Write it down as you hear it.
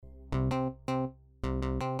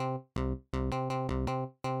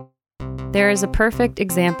There is a perfect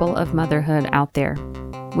example of motherhood out there.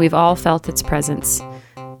 We've all felt its presence.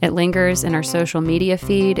 It lingers in our social media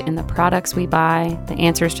feed, in the products we buy, the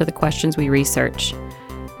answers to the questions we research.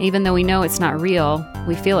 Even though we know it's not real,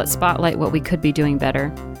 we feel it spotlight what we could be doing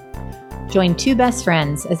better. Join two best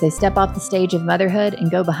friends as they step off the stage of motherhood and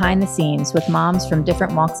go behind the scenes with moms from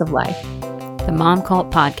different walks of life. The Mom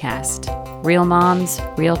Cult Podcast. Real moms,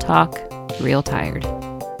 real talk, real tired.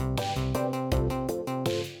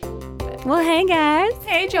 Well, hey guys.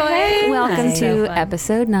 Hey, Joy. Welcome to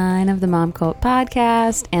episode 9 of the Mom Cult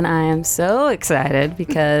Podcast. And I am so excited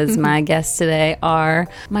because my guests today are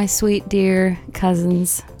my sweet, dear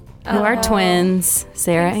cousins who are twins,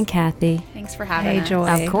 Sarah and Kathy. Thanks for having us. Joy.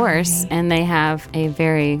 Of course. And they have a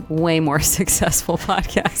way more successful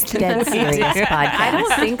podcast. Dead serious podcast. I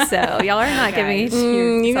don't think so. Y'all are not giving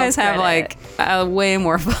You guys have credit. way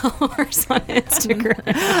more followers on Instagram.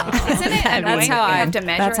 Isn't it annoying that we have to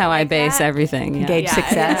measure That's how it I like base that? everything. Yeah. Gauge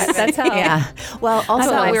success. That's how. Yeah. Well, I also,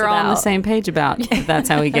 thought we were all on the about. same page about that's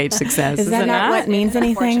how we gauge success. is that it not what means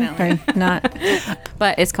anything? Or Unfortunately. not?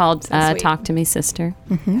 But it's called sweet. Talk to Me Sister.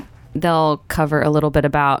 They'll cover a little bit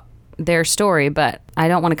about their story, but I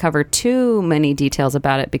don't want to cover too many details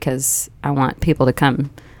about it because I want people to come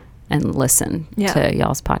and listen to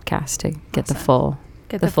y'all's podcast to get the full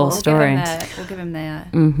story. We'll give them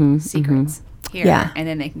the secrets here, Yeah. and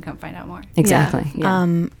then they can come find out more. Exactly.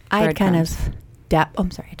 Yeah. I'd kind of Breadcrumbs.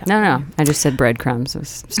 I'm sorry. No. I just said breadcrumbs. It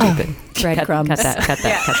was stupid. Breadcrumbs. Cut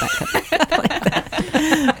that.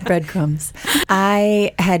 Breadcrumbs.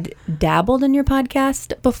 I had dabbled in your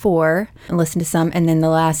podcast before and listened to some, and then the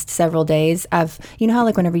last several days you know how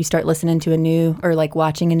like whenever you start listening to a new or like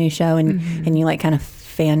watching a new show and you like kind of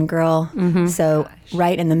fangirl. So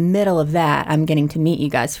right in the middle of that, I'm getting to meet you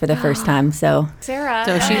guys for the first time. So Sarah.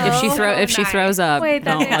 So if she throws up, Wait,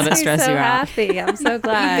 that don't let it makes me stress so you out. happy. I'm so We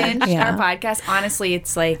glad. binged Yeah. our podcast. Honestly,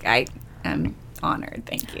 it's like I am honored.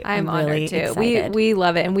 Thank you. I'm really honored too. excited. We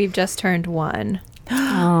love it, and we've just turned 1 Oh,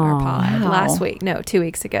 pod wow. last week. No, 2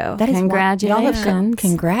 weeks ago. that is Congratulations.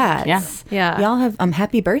 Congrats. Yeah. Yeah. Y'all have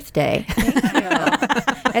happy birthday.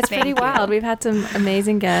 It's pretty you. wild. We've had some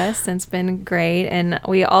amazing guests, and it's been great. And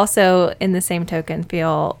we also, in the same token,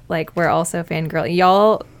 feel like we're also fangirl.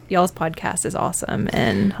 Y'all's podcast is awesome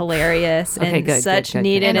and hilarious Okay, and good, such good.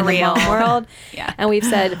 needed And in the real. mom world. Yeah. And we've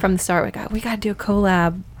said from the start, we got to do a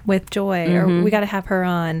collab with Joy, or we got to have her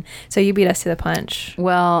on. So you beat us to the punch.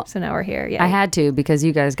 Well, So now we're here. Yeah. I had to because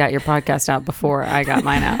you guys got your podcast out before I got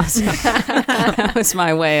mine out. So that was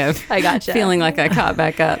my way of I gotcha. feeling like I caught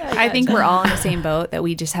back up. I think we're all in the same boat that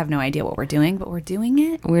we just have no idea what we're doing, but we're doing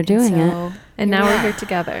it. We're doing it. So And now we're here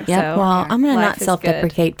together. Yep. So Well, I'm going to life not is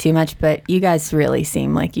self-deprecate too much, but you guys really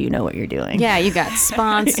seem like you know what you're doing. Yeah, you got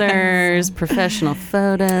sponsors, professional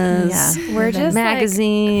photos, Yeah. good. We're just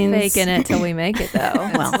magazines. like, faking it till we make it, though.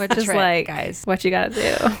 Well, which is trick, like guys. what you got to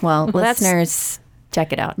do. Well, that's- listeners,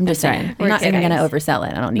 check it out. I'm just That's saying. right. I'm not even kidding. going to oversell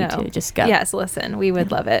it. I don't need No. to. Just go. Yes, listen, we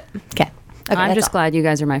would love it. Okay. I'm that's just all. glad you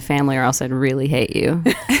guys are my family, or else I'd really hate you.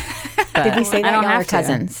 Did we say I that? don't Y'all have are to.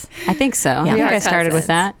 cousins. I think so. Yeah. You We are guys started with cousins.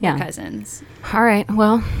 that, yeah. cousins. All right.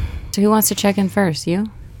 Well, so who wants to check in first? You?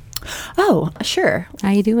 Oh, sure.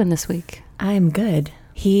 How you doing this week? I'm good.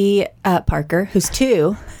 He, Parker, who's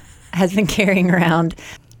 2, has been carrying around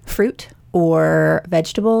fruit or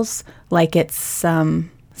vegetables like it's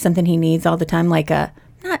something he needs all the time, like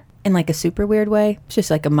not in like a super weird way. It's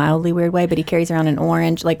just like a mildly weird way, but he carries around an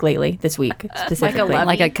orange, like lately, this week specifically. Lovey?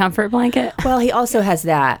 Like a comfort blanket? Well, he also has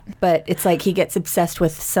that, but it's like he gets obsessed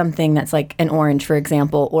with something that's like an orange, for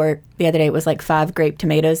example, or the other day it was like 5 grape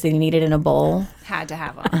tomatoes that he needed in a bowl, Had to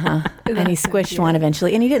have them. and he squished one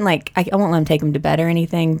eventually, and he didn't like, I won't let him take him to bed or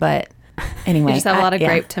anything, but anyway. You just have a lot of yeah.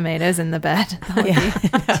 grape tomatoes in the bed. Yeah.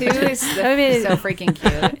 2 is so freaking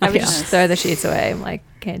cute. I would just throw the sheets away. I'm like,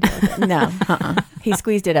 can't deal with it. No, he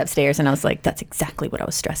squeezed it upstairs, and I was like, "That's exactly what I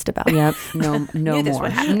was stressed about." Yep. No Knew this more.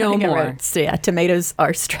 would happen. I No think I more. wrote, so yeah, tomatoes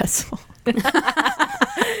are stressful.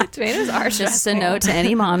 Tomatoes are Just a note to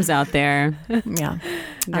any moms out there. Yeah,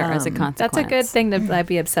 There is a consequence. That's a good thing to like,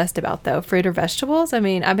 be obsessed about, though. Fruit or vegetables. I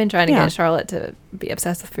mean, I've been trying to Yeah. get Charlotte to be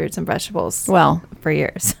obsessed with fruits and vegetables well, for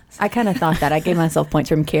years. I kind of thought that I gave myself points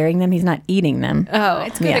from carrying them. He's not eating them. Oh,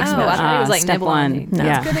 It's good Yeah. exposure. Oh, I thought it was like step nibble on one. you. No.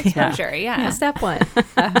 Yeah. It's good exposure. Yeah. Step 1.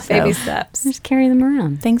 Baby steps. Just carry them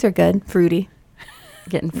around. Things are good, fruity.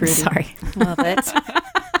 Getting fruity. Sorry. Love it.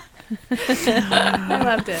 I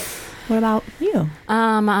loved it. What about you?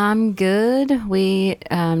 I'm good. We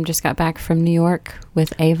just got back from New York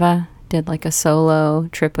with Ava. Did like a solo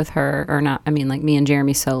trip with her, or not, I mean like me and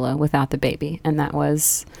Jeremy solo without the baby. And that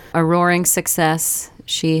was a roaring success.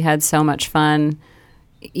 She had so much fun.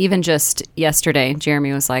 even just yesterday,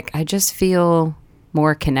 Jeremy was like, I just feel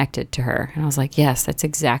more connected to her. And I was like, yes, that's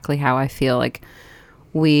exactly how I feel. Like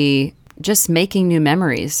we just making new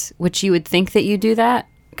memories, which you would think that you do that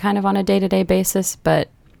kind of on a day-to-day basis, but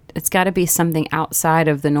it's got to be something outside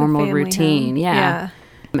of the normal family routine. home. Yeah.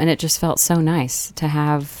 And it just felt so nice to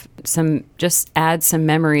have just add some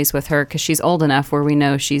memories with her, because she's old enough where we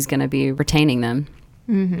know she's going to be retaining them.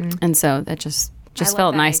 Mm-hmm. And so that just love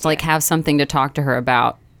felt that nice to like idea. have something to talk to her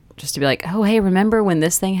about, just to be like, oh, hey, remember when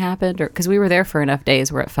this thing happened? Or because we were there for enough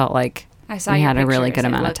days where it felt like I saw we your had a really pictures. good It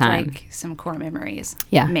amount of looked time. like some core memories.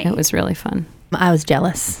 Yeah, made. it was really fun. I was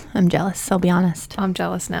jealous. I'm jealous. I'll be honest. I'm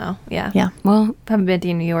jealous now. Yeah. Yeah. Well, Haven't been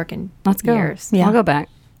to New York in let's go. years. Yeah. I'll go back.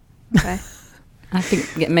 Okay. I have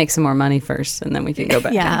to make some more money first, and then we can go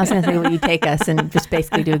back. Yeah, I was going to say, will you take us and just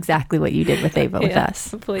basically do exactly what you did with Ava with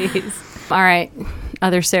us? Please. All right.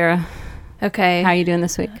 Other Sarah, Okay. how are you doing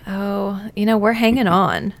this week? Oh, we're hanging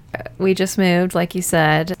on. We just moved, like you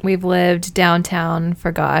said. We've lived downtown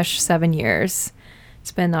for, 7 years.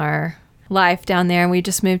 It's been our life down there, and we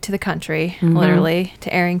just moved to the country, literally,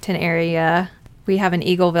 to Arrington area. We have an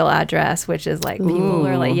Eagleville address, which is like, people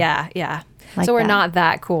are like, Ooh. yeah. Like so we're that. not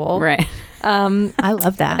that cool. Right. I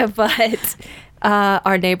love that. But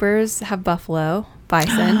our neighbors have buffalo,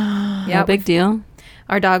 bison. No big deal.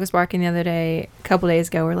 Our dog was barking the other day, a couple days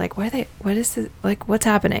ago. We're like, what is this? Like, what's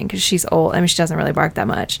happening? Because she's old. I mean, she doesn't really bark that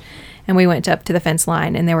much. And we went up to the fence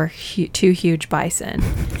line, and there were two huge bison.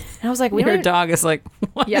 And I was like, Your dog is like,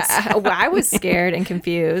 what? Yeah, well, I was scared and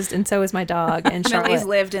confused, and so was my dog. And Millie's Charlotte.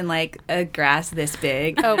 lived in like a grass this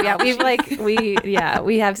big. Oh yeah, we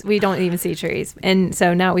don't even see trees, and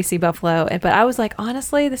so now we see buffalo. But I was like,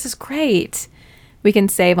 honestly, this is great. We can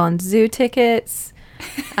save on zoo tickets.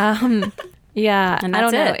 Yeah, And I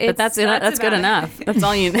that's don't know. it. But that's good about it. enough. That's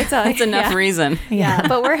all you need. That's enough yeah. reason. Yeah,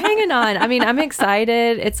 but we're hanging on. I mean, I'm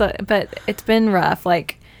excited. But it's been rough.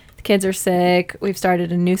 Like, the kids are sick. We've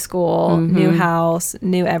started a new school, new house,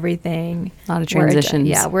 new everything. A lot of We're transitions.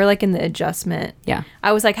 yeah, we're like in the adjustment. Yeah.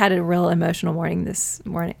 I was like, had a real emotional morning this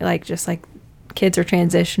morning. Like, just like, kids are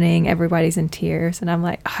transitioning, everybody's in tears, and I'm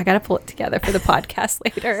like, I gotta pull it together for the podcast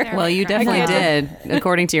later. Well, you definitely did.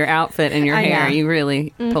 According to your outfit and your I hair, know. you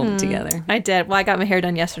really pulled it together. I did. Well, I got my hair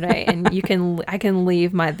done yesterday, and I can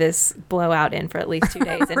leave this blowout in for at least 2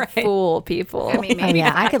 days and fool people. I mean, Oh, maybe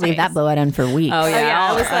yeah, I could leave that blowout in for weeks. Oh, yeah. yeah,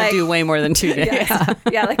 I was I'll like- do way more than 2 days.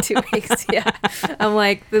 yeah, like 2 weeks. Yeah, I'm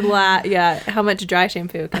like how much dry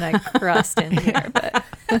shampoo can I crust in here? But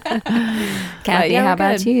Kathy, yeah, how we're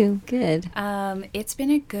about good. you? Good. It's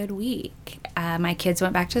been a good week. My kids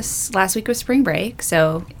went back to last week was spring break,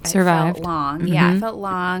 so Survived. It felt long. Yeah, it felt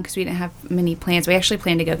long because we didn't have many plans. We actually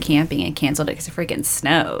planned to go camping and canceled it because it freaking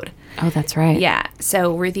snowed. Oh, that's right. Yeah,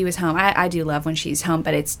 so Ruthie was home. I do love when she's home,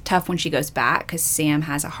 but it's tough when she goes back because Sam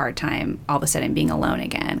has a hard time all of a sudden being alone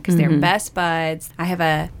again because they're best buds. I have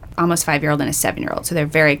a almost 5-year-old and a 7-year-old, so they're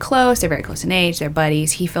very close. They're very close in age. They're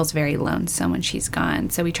buddies. He feels very lonesome when she's gone,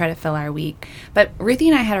 so we try to fill our week. But Ruthie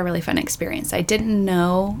and I had a really fun experience. I didn't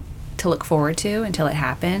know to look forward to until it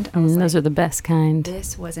happened. I was Those are the best kind.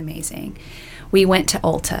 this was amazing. We went to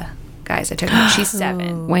Ulta. Guys, I took her. She's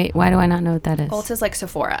 7. Wait, why do I not know what that is? Ulta's like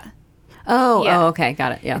Sephora. Oh, Yeah. oh, okay.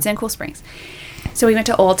 Got it. Yeah. It's in Cool Springs. So we went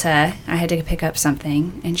to Ulta. I had to pick up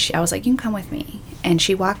something, and I was like, "You can come with me." And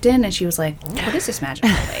she walked in, and she was like, "What is this magical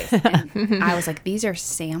place?" And I was like, "These are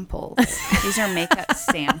samples. These are makeup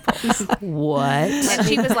samples." What? And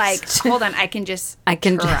she was like, "Hold on, I can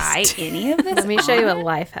try any of this." let me show you a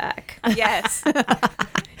life hack. Yes,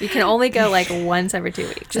 You can only go like once every 2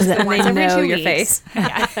 weeks. Just when once they every know 2 your weeks. face.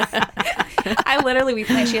 Yeah. we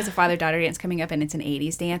planned. She has a father-daughter dance coming up, and it's an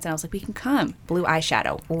 '80s dance. And I was like, "We can come." Blue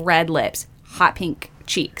eyeshadow, red lips, hot pink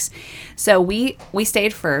cheeks. So we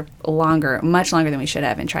stayed for much longer than we should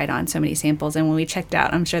have, and tried on so many samples. And when we checked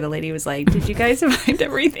out, I'm sure the lady was like, "Did you guys find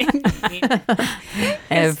everything?"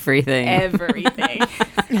 Everything. Everything.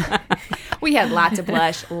 We had lots of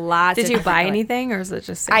blush, lots. Did of you different buy colors. anything, or is it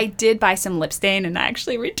just? I did buy some lip stain, and I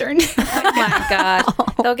actually returned it. Oh my gosh,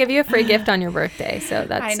 they'll give you a free gift on your birthday, so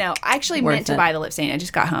that's. I know. I actually Worth meant to it. buy the lip stain. I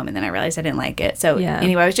just got home and then I realized I didn't like it. So Yeah.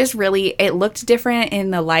 anyway, I was just it looked different in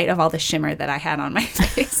the light of all the shimmer that I had on my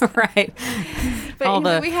face. Right. But all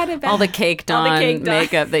anyway, the we had a all the caked all the on caked on.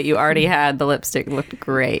 makeup that you already had. The lipstick looked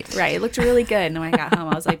great. Right. It looked really good. And when I got home,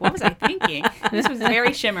 I was like, what was I thinking? This was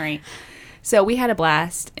very shimmery. So we had a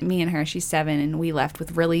blast, me and her. She's 7, and we left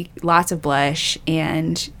with really lots of blush,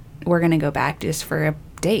 and we're going to go back just for a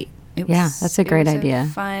date. Yeah, that's a great idea.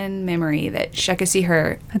 Fun memory that I could see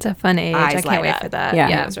her That's a fun age. eyes I can't light wait up. for that. Yeah.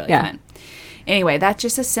 Yeah, it was really Yeah. fun. Anyway, that's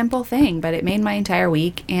just a simple thing, but it made my entire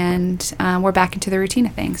week, and we're back into the routine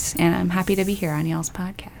of things. And I'm happy to be here on y'all's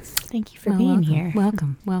podcast. Thank you for being here.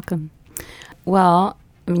 Welcome. Well,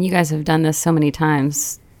 I mean, you guys have done this so many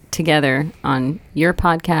times together on your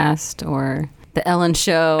podcast or the Ellen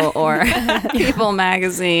Show or People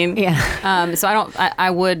Magazine. Yeah. So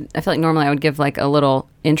I feel like normally I would give like a little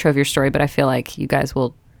intro of your story, but I feel like you guys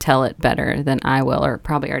will tell it better than I will, or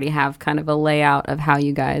probably already have kind of a layout of how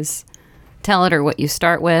you guys tell it or what you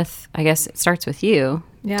start with. I guess it starts with you,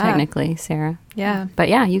 technically, Sarah. Yeah. But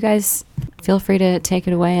yeah, you guys feel free to take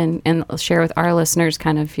it away and share with our listeners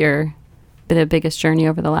kind of the biggest journey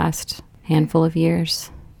over the last handful of years.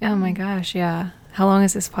 Oh my gosh, yeah. How long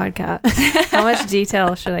is this podcast? How much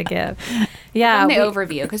detail should I give? Yeah, the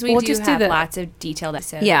overview, because we'll do have lots of detailed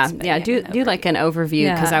episodes. Do like an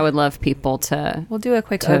overview, because I would love people to. We'll do a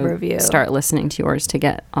quick overview. Start listening to yours to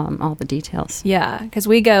get all the details. Yeah, because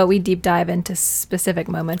we deep dive into specific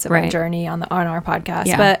moments of our journey on our podcast.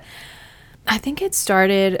 Yeah. But I think it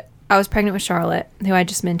started. I was pregnant with Charlotte, who I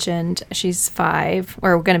just mentioned. She's 5,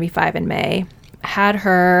 or going to be 5 in May. Had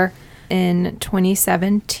her in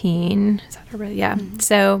 2017. Is that her birthday? Yeah. Mm-hmm.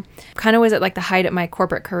 So kind of was at like the height of my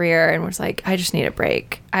corporate career and was like, I just need a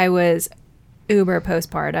break. I was uber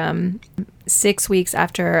postpartum. 6 weeks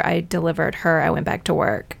after I delivered her, I went back to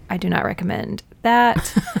work. I do not recommend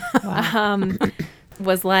that.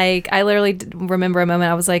 Was like, I literally remember a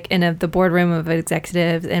moment I was like in the boardroom of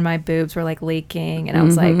executives and my boobs were like leaking and I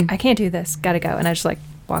was like, I can't do this, gotta go. And I just like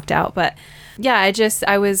walked out. But yeah,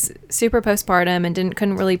 I was super postpartum and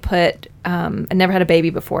couldn't really put, I never had a baby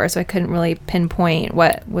before, so I couldn't really pinpoint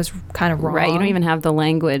what was kind of wrong. Right, you don't even have the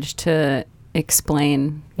language to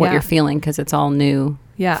explain what you're feeling because it's all new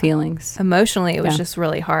feelings. Emotionally, it was just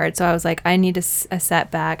really hard. So I was like, I need a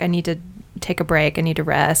setback. I need to take a break. I need to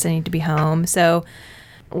rest. I need to be home. So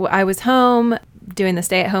I was home doing the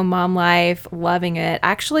stay-at-home mom life, loving it.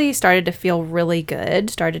 Actually started to feel really good,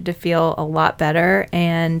 started to feel a lot better.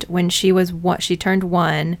 And when she turned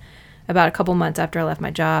 1, about a couple months after I left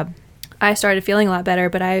my job, I started feeling a lot better,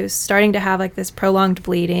 but I was starting to have like this prolonged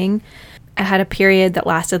bleeding. I had a period that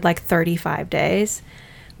lasted like 35 days,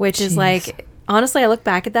 which is like, honestly, I look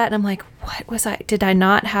back at that and I'm like, did I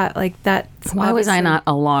not have like that? Why was I not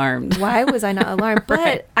alarmed? Why was I not alarmed?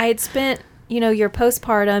 But I had spent, your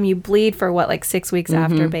postpartum, you bleed for like 6 weeks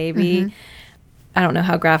after baby. I don't know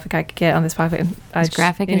how graphic I could get on this podcast. As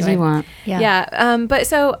graphic as you want. Yeah. But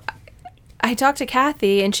so I talked to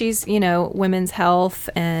Kathy and she's, women's health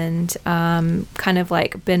and kind of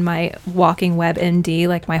like been my walking WebMD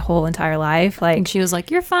like my whole entire life. Like, and she was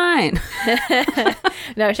like, you're fine.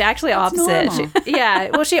 No, she actually opposite.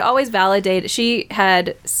 She always validated. She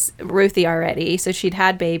had Ruthie already. So she'd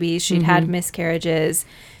had babies. She'd had miscarriages.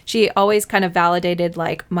 She always kind of validated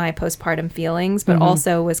like my postpartum feelings, but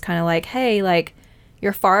also was kind of like, hey, like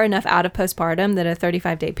you're far enough out of postpartum that a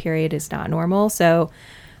 35-day period is not normal. So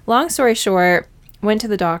long story short, went to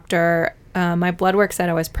the doctor. My blood work said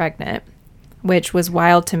I was pregnant, which was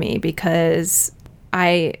wild to me because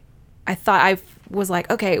I thought I was like,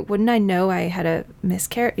 okay, wouldn't I know I had a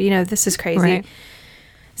miscarriage? This is crazy. Right.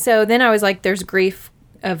 So then I was like, there's grief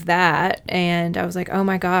of that. And I was like, oh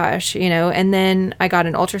my gosh, and then I got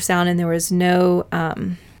an ultrasound and there was no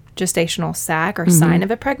gestational sac or sign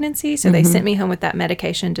of a pregnancy. So they sent me home with that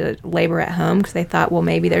medication to labor at home because they thought, well,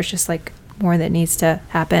 maybe there's just like more that needs to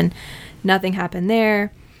happen. Nothing happened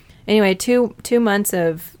there. Anyway, two months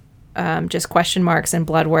of just question marks and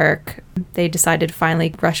blood work. They decided to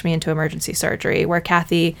finally rush me into emergency surgery where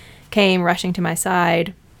Kathy came rushing to my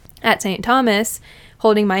side at St. Thomas,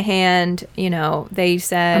 holding my hand. They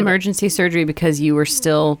said emergency surgery because you were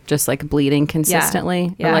still just like bleeding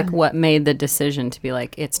consistently. Yeah. Or like what made the decision to be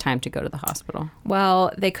like, it's time to go to the hospital?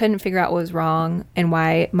 Well, they couldn't figure out what was wrong and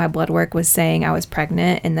why my blood work was saying I was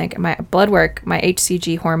pregnant. And like my blood work, my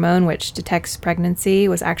HCG hormone, which detects pregnancy,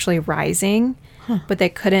 was actually rising, but they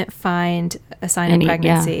couldn't find a sign of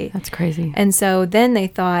pregnancy. Yeah, that's crazy. And so then they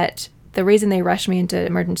thought, the reason they rushed me into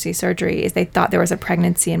emergency surgery is they thought there was a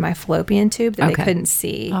pregnancy in my fallopian tube that they couldn't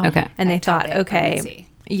see. Okay. And they thought,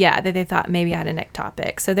 that they thought maybe I had an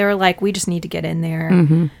ectopic. So they were like, we just need to get in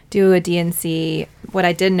there, do a DNC. What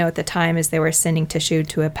I didn't know at the time is they were sending tissue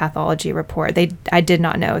to a pathology report. I did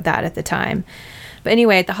not know that at the time. But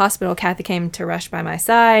anyway, at the hospital, Kathy came to rush by my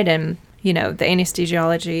side and, the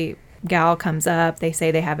anesthesiology gal comes up. They say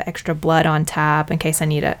they have extra blood on tap in case I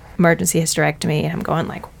need a emergency hysterectomy. And I'm going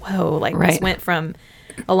like, whoa, like this went from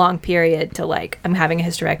a long period to like, I'm having a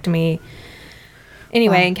hysterectomy.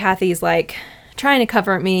 Anyway, and Kathy's like trying to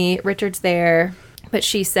comfort me. Richard's there, but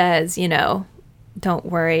she says, don't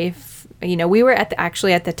worry. you know, we were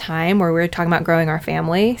actually at the time where we were talking about growing our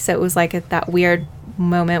family. So it was like at that weird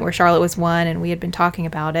moment where Charlotte was 1 and we had been talking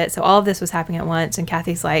about it. So all of this was happening at once. And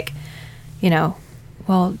Kathy's like, you know,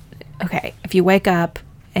 well, okay, if you wake up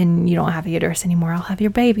and you don't have a uterus anymore, I'll have your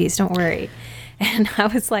babies. Don't worry. And I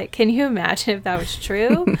was like, can you imagine if that was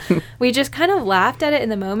true? We just kind of laughed at it in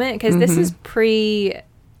the moment because this is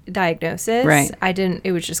pre-diagnosis. Right.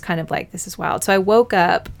 It was just kind of like, this is wild. So I woke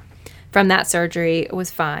up from that surgery. It was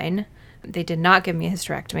fine. They did not give me a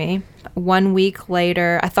hysterectomy. 1 week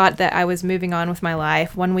later, I thought that I was moving on with my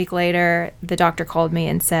life. 1 week later, the doctor called me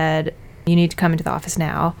and said, you need to come into the office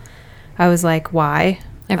now. I was like, why?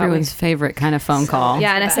 Everyone's favorite kind of phone call.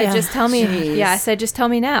 Yeah, and I said, just tell me. Jeez. Yeah, I said, just tell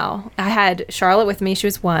me now. I had Charlotte with me. She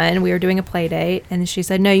was 1. We were doing a play date, and she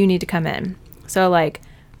said, no, you need to come in. So, like,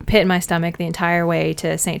 pit in my stomach the entire way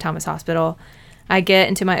to St. Thomas Hospital. I get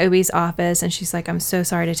into my OB's office, and she's like, I'm so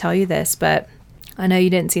sorry to tell you this, but I know you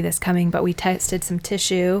didn't see this coming, but we tested some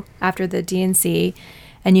tissue after the DNC,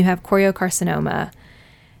 and you have choriocarcinoma.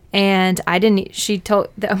 And she told,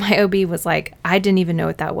 my OB was like, I didn't even know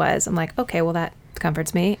what that was. I'm like, okay, well, that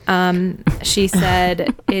comforts me. She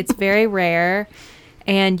said it's very rare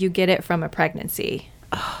and you get it from a pregnancy.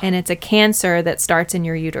 And it's a cancer that starts in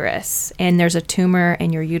your uterus, and there's a tumor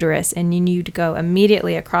in your uterus, and you need to go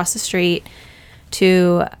immediately across the street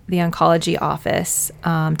to the oncology office,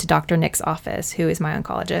 to Dr. Nick's office, who is my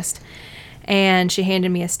oncologist. And she handed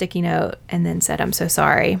me a sticky note and then said, I'm so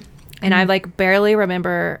sorry. And I like barely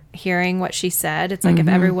remember hearing what she said. It's like if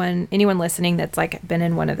anyone listening that's like been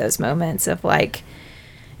in one of those moments of like,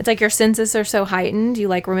 it's like your senses are so heightened. You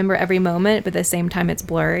like remember every moment, but at the same time it's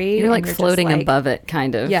blurry. You're like just, floating like, above it,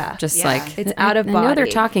 kind of. Yeah. Just Yeah. like, It's out of I know they're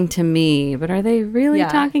body. talking to me, but are they really Yeah.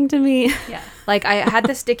 talking to me? Yeah. Like I had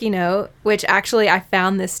the sticky note, which actually I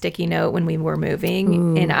found this sticky note when we were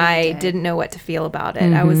moving, and I didn't know what to feel about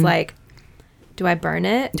it. I was like, do I burn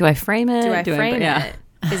it? Do I frame it? Do I frame it?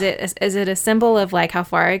 Is it a symbol of like how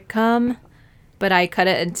far I'd come? But I cut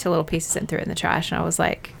it into little pieces and threw it in the trash, and I was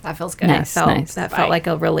like, That feels good. Nice. that Bye. felt like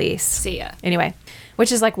a release. See ya. Anyway,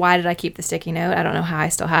 which is like, why did I keep the sticky note? I don't know how I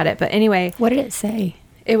still had it, but anyway, What did it say?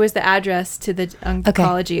 it was the address to the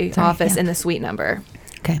oncology Sorry, office yeah. and the suite number.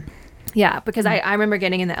 Okay. Yeah, because I remember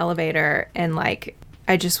getting in the elevator and like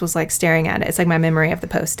I just was like staring at it. It's like my memory of the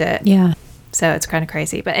Post-it. Yeah. So it's kind of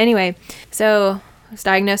crazy. But anyway, so I was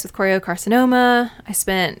diagnosed with choriocarcinoma. I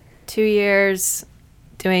spent 2 years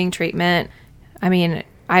doing treatment. I mean,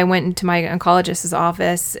 I went into my oncologist's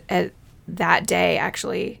office that day,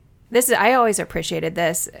 actually. I always appreciated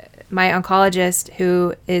this. My oncologist,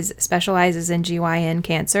 who specializes in GYN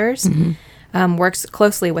cancers, works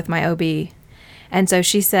closely with my OB. And so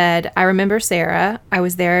she said, I remember Sarah. I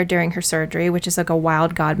was there during her surgery, which is like a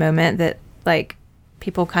wild God moment that like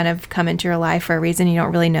people kind of come into your life for a reason. You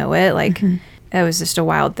don't really know it. Like it was just a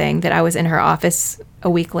wild thing that I was in her office a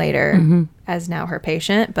week later as now her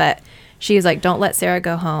patient. But she was like, don't let Sarah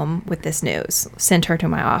go home with this news. Send her to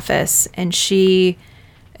my office. And she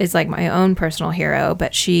is like my own personal hero,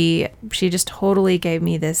 but she just totally gave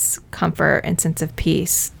me this comfort and sense of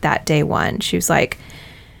peace that day one. She was like,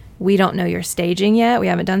 we don't know your staging yet. We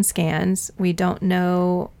haven't done scans. We don't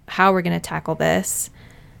know how we're going to tackle this,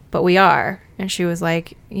 but we are. And she was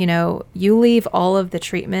like, you know, you leave all of the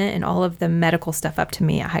treatment and all of the medical stuff up to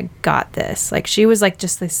me. I got this. Like, she was like,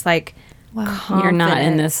 just this like, Wow. You're not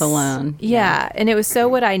in this confidence. alone. Yeah. And it was so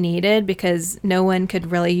what I needed, because no one could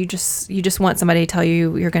really, you just want somebody to tell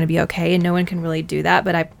you you're going to be okay, and no one can really do that.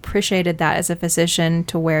 But I appreciated that as a physician,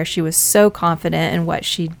 to where she was so confident in what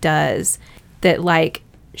she does that like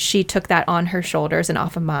she took that on her shoulders and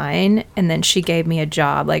off of mine. And then she gave me a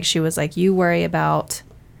job. Like, she was like, you worry about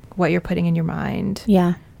what you're putting in your mind,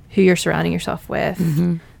 Yeah. who you're surrounding yourself with.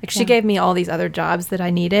 Like, she gave me all these other jobs that I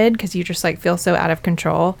needed, because you just like feel so out of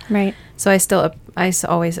control. Right. So I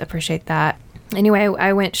always appreciate that. Anyway,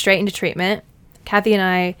 I went straight into treatment. Kathy and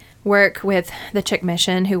I work with the Chick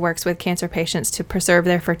Mission, who works with cancer patients to preserve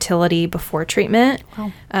their fertility before treatment.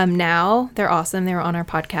 Wow. Now they're awesome. They were on our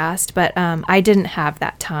podcast, but I didn't have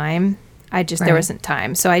that time. There wasn't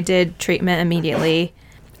time. So I did treatment immediately.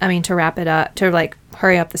 I mean, to wrap it up, to like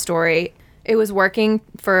hurry up the story, it was working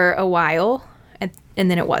for a while, and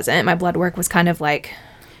then it wasn't. My blood work was kind of like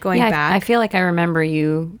going back. I feel like I remember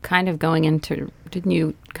you kind of going into, didn't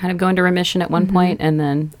you kind of go into remission at one point and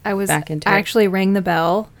then back into I it? actually rang the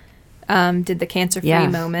bell, did the cancer-free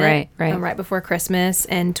moment right before Christmas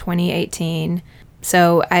in 2018.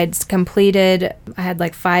 So I had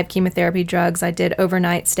like 5 chemotherapy drugs. I did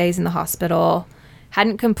overnight stays in the hospital.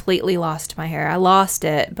 Hadn't completely lost my hair. I lost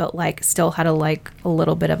it, but like still had a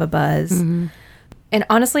little bit of a buzz. And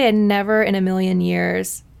honestly, I never in a million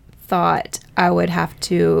years thought I would have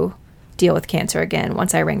to deal with cancer again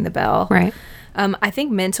once I rang the bell. Right. I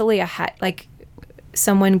think mentally I had, like,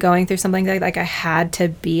 someone going through something like I had to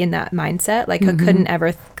be in that mindset. Like, I couldn't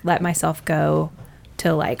ever let myself go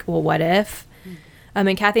to, like, well, what if?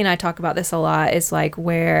 And Kathy and I talk about this a lot, is like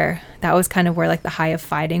where that was kind of where like the high of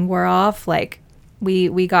fighting wore off. Like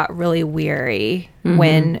we got really weary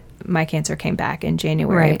when my cancer came back in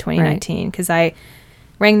January of 2019, because I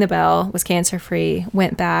rang the bell, was cancer free,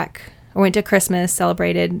 went to Christmas,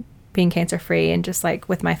 celebrated being cancer free and just like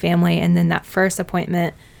with my family. And then that first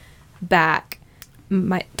appointment back,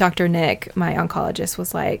 my Dr. Nick, my oncologist,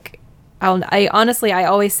 was like, I honestly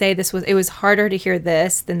always say it was harder to hear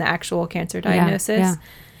this than the actual cancer diagnosis,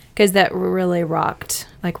 because that really rocked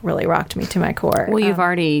me to my core. Well, you've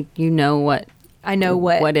already, I know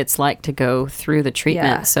what it's like to go through the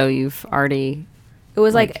treatment. Yeah. So you've already, it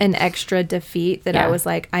was like an extra defeat that I was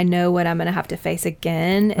like, I know what I'm going to have to face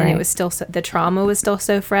again. And it was still, the trauma was still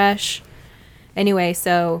so fresh. Anyway,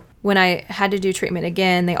 so when I had to do treatment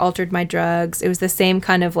again, they altered my drugs. It was the same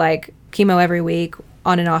kind of like chemo every week,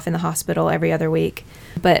 on and off in the hospital every other week.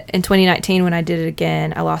 But in 2019, when I did it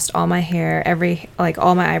again, I lost all my hair,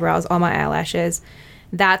 all my eyebrows, all my eyelashes.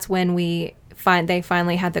 That's when they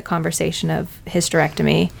finally had the conversation of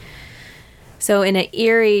hysterectomy. So in an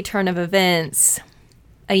eerie turn of events,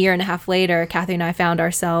 a year and a half later, Kathy and I found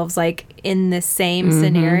ourselves like in the same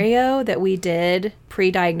scenario that we did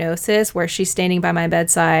pre-diagnosis, where she's standing by my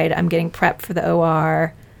bedside, I'm getting prepped for the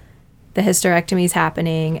OR, the hysterectomy's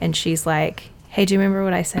happening, and she's like, hey, do you remember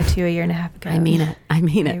what I said to you a year and a half ago? I mean it. I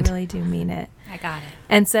really do mean it. I got it.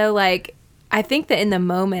 And so, like, I think that in the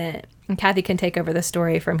moment, and Kathy can take over the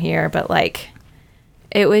story from here, but, like,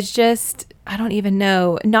 it was just, I don't even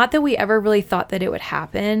know. Not that we ever really thought that it would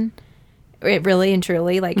happen. It really and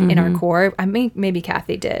truly, like, in our core. I mean, maybe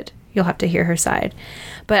Kathy did. You'll have to hear her side.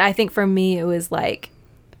 But I think for me, it was, like,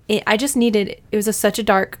 it was such a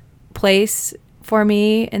dark place for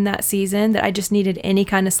me in that season that I just needed any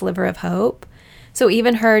kind of sliver of hope. So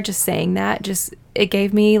even her just saying that, it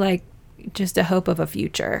gave me like just a hope of a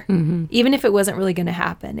future. Even if it wasn't really going to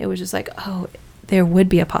happen, it was just like, oh, there would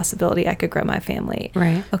be a possibility I could grow my family.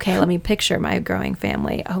 Right. Okay, let me picture my growing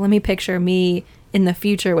family. Oh, let me picture me in the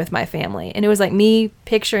future with my family. And it was like me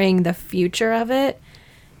picturing the future of it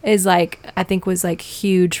is like, I think was like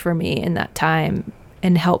huge for me in that time,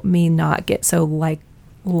 and helped me not get so like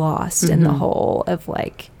lost in the hole of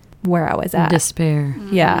like where I was at. Despair.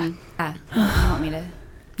 Yeah. You want me to?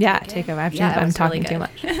 Yeah, take over. I'm talking too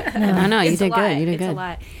much. No, you did good. You did It's good. a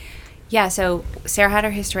lot. Yeah, so Sarah had her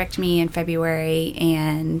hysterectomy in February,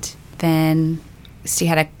 and then she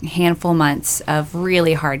had a handful of months of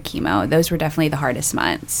really hard chemo. Those were definitely the hardest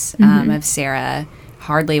months of Sarah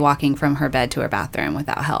hardly walking from her bed to her bathroom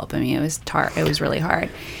without help. I mean, it was really hard.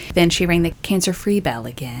 Then she rang the cancer-free bell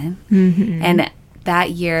again. And that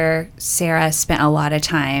year, Sarah spent a lot of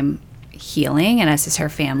time healing, and us as her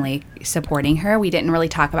family supporting her. We didn't really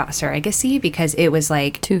talk about surrogacy because it was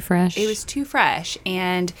like Too fresh. It was too fresh,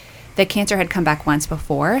 and the cancer had come back once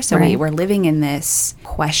before, so we were living in this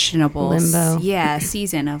questionable limbo.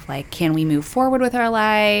 Season of like, can we move forward with our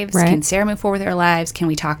lives? Right. Can Sarah move forward with our lives? Can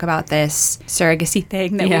we talk about this surrogacy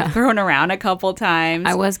thing that we've thrown around a couple times?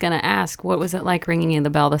 I was going to ask, what was it like ringing you the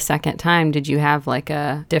bell the second time? Did you have like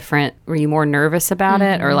were you more nervous about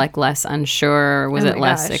it, or like less unsure? Or was it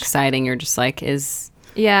less exciting? You're just like,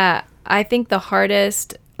 Yeah, I think the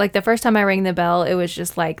hardest, like the first time I rang the bell, it was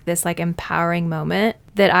just like this like empowering moment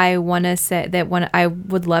that I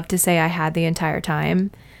would love to say I had the entire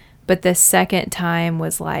time. But the second time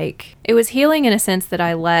was like, it was healing in a sense that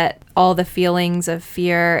I let all the feelings of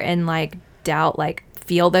fear and like doubt, like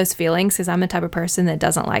feel those feelings, because I'm the type of person that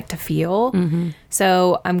doesn't like to feel.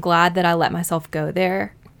 So I'm glad that I let myself go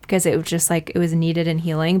there, because it was just like, it was needed and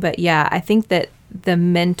healing. But yeah, I think that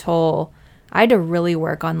I had to really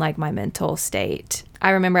work on like my mental state. I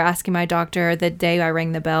remember asking my doctor the day I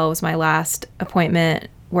rang the bell was my last appointment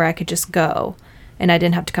where I could just go and I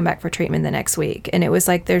didn't have to come back for treatment the next week. And it was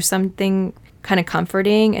like, there's something kind of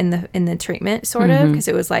comforting in the treatment sort of, because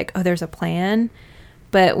it was like, oh, there's a plan.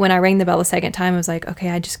 But when I rang the bell the second time, I was like, okay,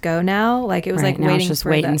 I just go now. Like it was like now waiting it's just for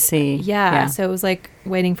wait and see. Yeah. So it was like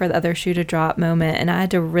waiting for the other shoe to drop moment. And I had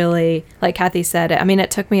to really, like Kathy said, I mean, it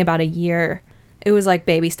took me about a year. It was like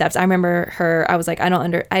baby steps. I remember I was like, I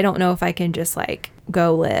don't know if I can just like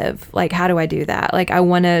go live. Like, how do I do that? Like, I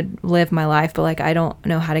want to live my life, but like, I don't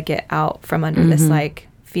know how to get out from under this like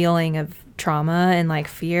feeling of trauma and like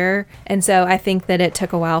fear. And so I think that it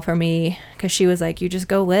took a while for me, because she was like, you just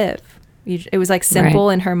go live. It was like simple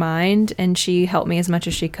in her mind, and she helped me as much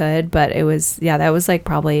as she could. But it was, that was like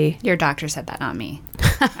probably. Your doctor said that, not me.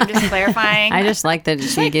 I'm just clarifying. I just like that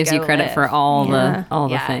she gives you Go credit live. for all Yeah. the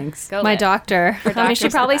Yeah. things. Go My live. doctor. I mean, doctor she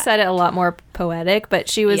said probably that. said it a lot more poetic, but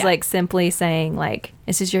she was Yeah. like simply saying like,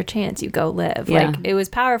 "This is your chance. You go live." Yeah. Like it was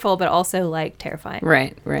powerful, but also like terrifying.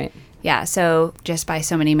 Right, right. Yeah, so just by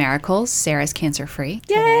so many miracles, Sarah's cancer-free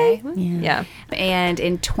today. Yeah. And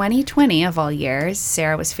in 2020, of all years,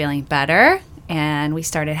 Sarah was feeling better, and we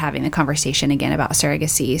started having the conversation again about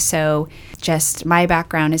surrogacy. So just my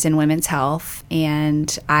background is in women's health,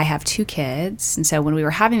 and I have 2 kids. And so when we were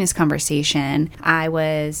having this conversation, I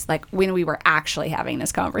was like, when we were actually having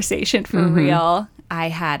this conversation for real, I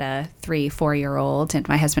had a 3-4-year-old, and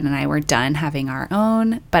my husband and I were done having our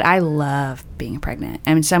own. But I love being pregnant.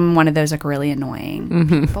 I mean, I'm one of those like really annoying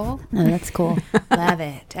people. No, that's cool. Love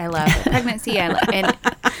it. I love pregnancy. And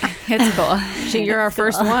it's cool. You're our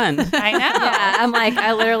first one. I know. Yeah, I'm like,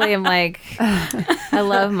 I literally am like, I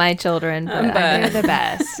love my children, but They're the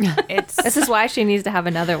best. this is why she needs to have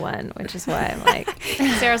another one, which is why I'm like,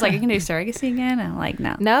 Sarah's like, you can do surrogacy again? And I'm like,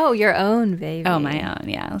 no. no, your own baby. Oh, my own.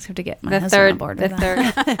 Yeah, let's have to get my The husband on third, board the with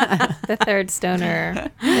that. third, the third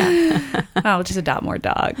stoner. I'll just adopt more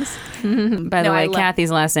dogs. By the No, I way, love-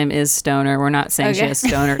 Kathy's last name is Stoner. We're not saying she Okay. has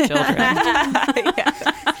stoner children.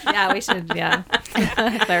 Yeah, we should. Yeah,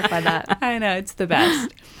 clarify that. I know, it's the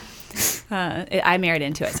best. I married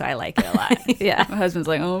into it, so I like it a lot. Yeah. My husband's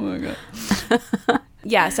like, oh my God.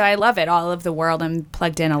 Yeah, so I love it. All of the world. I'm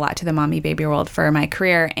plugged in a lot to the mommy baby world for my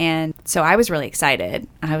career. And so I was really excited.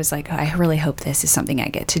 I was like, oh, I really hope this is something I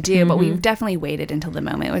get to do. But we definitely waited until the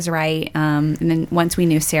moment was right. And then once we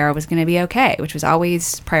knew Sarah was going to be okay, which was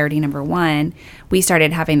always priority number 1, we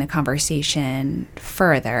started having the conversation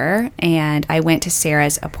further. And I went to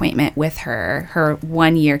Sarah's appointment with her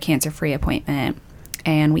 1-year cancer-free appointment.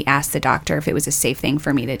 And we asked the doctor if it was a safe thing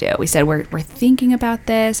for me to do. We said, we're thinking about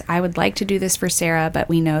this. I would like to do this for Sarah, but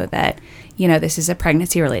we know that, this is a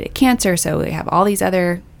pregnancy-related cancer, so we have all these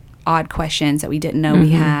other odd questions that we didn't know we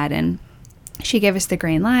had. And she gave us the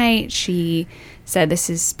green light. She said this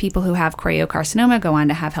is people who have choriocarcinoma go on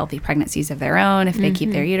to have healthy pregnancies of their own if they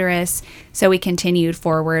keep their uterus. So we continued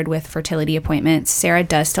forward with fertility appointments. Sarah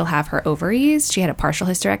does still have her ovaries. She had a partial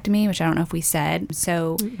hysterectomy, which I don't know if we said.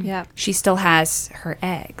 So Yeah. she still has her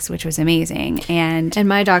eggs, which was amazing. And And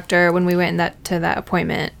my doctor, when we went to that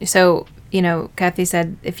appointment, so Kathy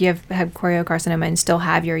said if you have choriocarcinoma and still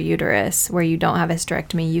have your uterus where you don't have a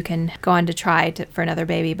hysterectomy, you can go on to try for another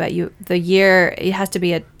baby, but it has to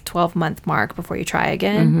be a 12-month mark before you try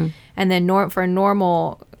again. And then for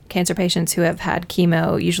normal cancer patients who have had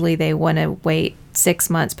chemo, usually they want to wait 6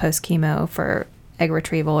 months post chemo for egg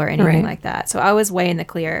retrieval or anything Right. like that. So I was way in the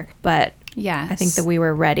clear, but yes. I think that we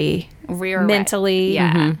were ready we were mentally.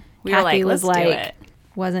 Yeah. We were Kathy like, was let's do like, it.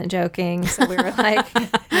 wasn't joking, so we were like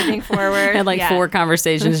moving forward. Had like Yeah. 4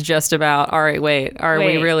 conversations just about, all right, wait, are we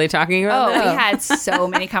Wait. really talking about Oh, this? we had so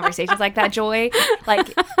many conversations like that, Joy.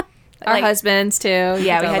 Like, Our husbands too.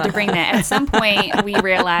 Yeah, we So had to that- bring that. At some point, we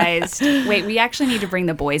realized, wait, we actually need to bring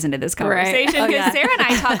the boys into this conversation because Oh, yeah. Sarah and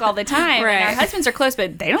I talk all the time. Right. And our husbands are close,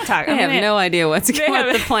 but they don't talk. I have no idea what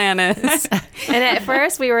the plan is. And at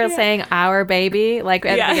first we were saying our baby, like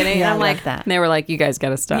at Yeah. the beginning. Yeah, and I'm I like, love that. And they were like, you guys got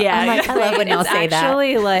to stop. Yeah, I'm like, I love when y'all it's say that.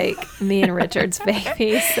 actually like me and Richard's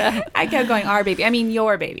baby. So I kept going, our baby. I mean,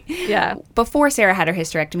 your baby. yeah. Before Sarah had her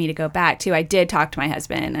hysterectomy to go back to, I did talk to my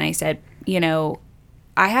husband and I said,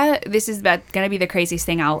 this is going to be the craziest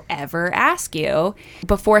thing I'll ever ask you.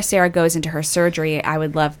 Before Sarah goes into her surgery, I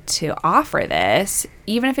would love to offer this,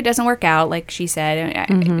 even if it doesn't work out, like she said,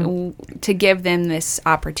 to give them this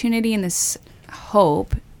opportunity and this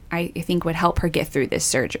hope, I think would help her get through this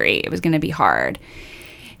surgery. It was going to be hard.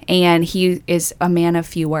 And he is a man of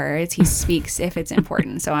few words. He speaks if it's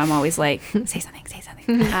important. So I'm always like, say something, say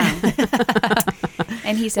something.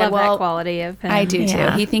 And he said, Love that quality of him. I do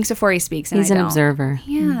Yeah. too. He thinks before he speaks. And He's I an don't. observer.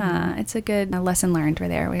 Yeah, it's a good lesson learned right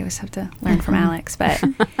there. We always have to learn from Alex. But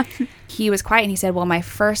he was quiet and he said, well, my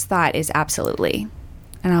first thought is absolutely.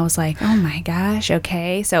 And I was like, oh my gosh,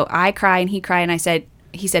 okay. So I cry and he cried and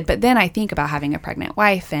he said, but then I think about having a pregnant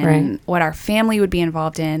wife and Right. what our family would be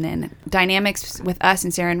involved in and dynamics with us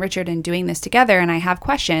and Sarah and Richard and doing this together. And I have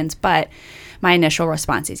questions, but my initial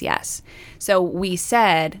response is yes. So we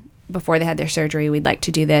said before they had their surgery, we'd like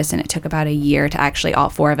to do this. And it took about a year to actually all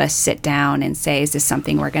 4 of us sit down and say, is this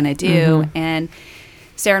something we're going to do? And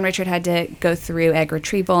Sarah and Richard had to go through egg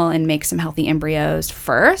retrieval and make some healthy embryos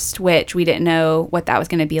first, which we didn't know what that was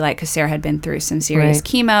going to be like because Sarah had been through some serious Right.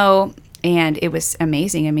 chemo. And it was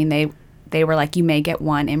amazing. I mean, they were like, you may get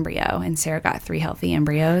 1 embryo. And Sarah got 3 healthy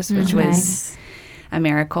embryos, which was a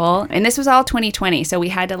miracle. And this was all 2020, so we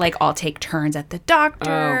had to like all take turns at the doctor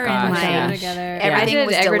Oh, and gosh, like yeah. together. everything I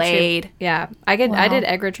was did egg delayed. I did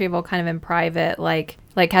egg retrieval kind of in private. Like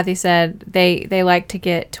Kathy said, they like to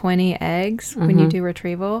get 20 eggs when you do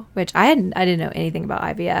retrieval, which I didn't know anything about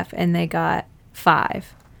IVF, and they got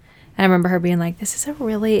 5. And I remember her being like, "This is a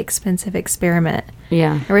really expensive experiment."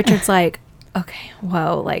 Yeah. And Richard's like, "Okay,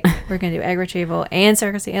 whoa, like we're gonna do egg retrieval and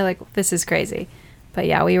surrogacy. And, like, this is crazy." But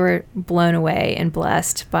yeah, we were blown away and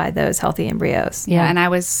blessed by those healthy embryos. Yeah, and I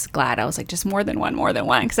was glad. I was like, just more than one,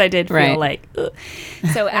 because I did feel Right. like, ugh.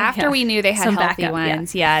 So after we knew they had Some healthy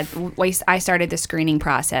backup, yeah. ones, I started the screening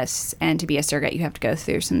process. And to be a surrogate, you have to go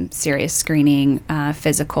through some serious screening,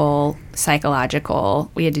 physical,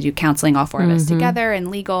 psychological. We had to do counseling, all 4 of us together, and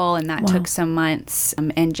legal, and that took some months.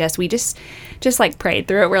 And we just like prayed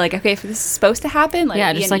through it. We're like, okay, if this is supposed to happen, like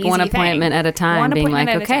Yeah, be just an like one easy appointment thing. at a time, One being like,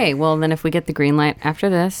 appointment at a okay, time. well, then if we get the green light after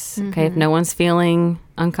this, okay, if no one's feeling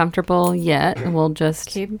uncomfortable yet, we'll just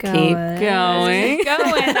Keep going. Keep going. Keep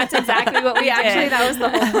going. That's exactly what we did. Actually, that was the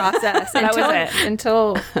whole process. That was it.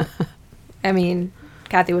 Until, I mean,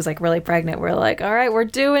 Kathy was like really pregnant. We're like, all right, we're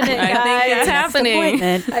doing it, guys. I think it's happening.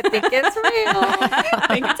 I think it's real. I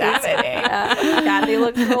think it's happening. Kathy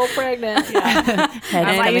looks a little pregnant. I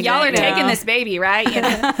was like, y'all are taking this baby, right? You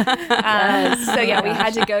know? So yeah, we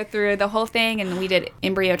had to go through the whole thing, and we did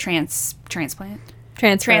embryo transplant.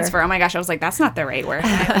 Transfer. Oh my gosh, I was like, that's not the right word.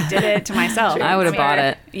 And I did it to myself. I would have bought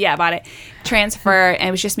it. Yeah, bought it. Transfer, and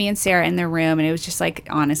it was just me and Sarah in the room, and it was just like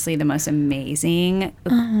honestly the most amazing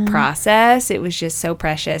process. It was just so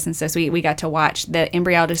precious and so sweet. We got to watch the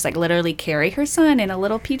embryologist like literally carry her son in a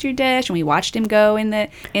little petri dish, and we watched him go in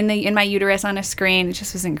my uterus on a screen. It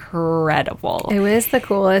just was incredible. It was the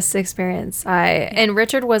coolest experience. And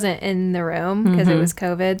Richard wasn't in the room because it was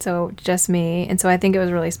COVID, so just me. And so I think it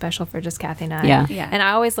was really special for just Kathy and I. Yeah. And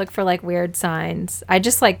I always look for like weird signs. I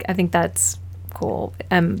think that's cool.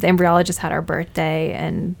 The embryologist had our birthday,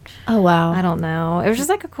 and Oh, wow. I don't know. It was just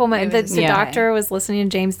like a cool moment. The yeah. doctor was listening to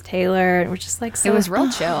James Taylor, and it was just like so. It was real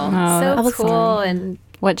chill. so was cool. And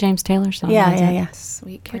What James Taylor song? Yeah, was yeah, it? yeah.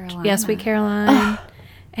 Sweet Caroline. yeah, Sweet Caroline.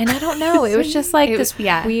 And I don't know. It was just like It this was-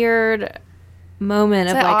 yeah. weird moment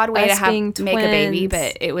It's of an like odd way to us being make a baby,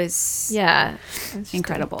 twins. but it was Yeah, It's just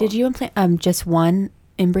incredible. Did you implant just one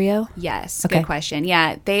embryo? Yes, Okay. good question.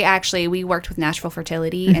 Yeah, we worked with Nashville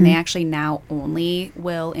Fertility, and they actually now only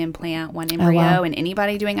will implant one embryo wow. in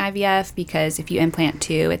anybody doing IVF, because if you implant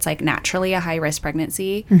 2, it's like naturally a high risk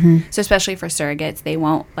pregnancy. So especially for surrogates, they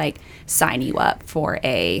won't like sign you up for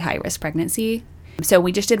a high risk pregnancy. So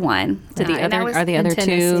we just did one. Did the And that other was are the in other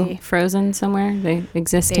Tennessee. 2 frozen somewhere? They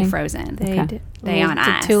existing? they frozen. They Okay. did. They on did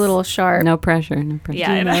ice. 2 little sharp. No pressure. No pressure. Yeah,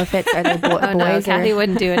 Do I you know. know if it's are they Oh no, boys Kathy or?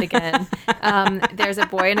 wouldn't do it again. There's a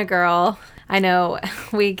boy and a girl. I know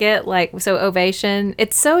we get like so ovation.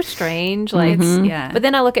 It's so strange, like Yeah. But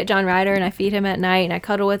then I look at John Ryder and I feed him at night and I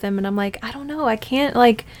cuddle with him and I'm like, I don't know, I can't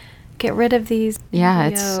like get rid of these. Yeah,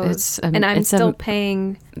 embryos. it's and I'm it's a still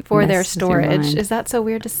paying for their mess with your storage. mind. Is that so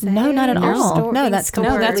weird to say? No, not at Their all. No, that's being No,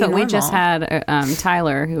 completely that's what we just normal. had.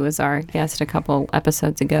 Tyler, who was our guest a couple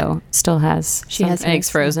episodes ago, still has She some has eggs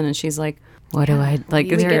hers, frozen, and she's like, "What do I like?"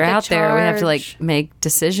 We get They're the out there. We have to like charge. make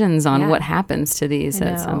decisions on Yeah. what happens to these I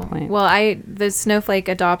at some know. point. Well, the snowflake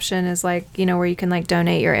adoption is like, where you can like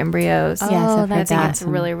donate your embryos. Yes, I've heard I think that. it's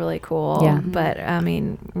really, really cool. Yeah. But I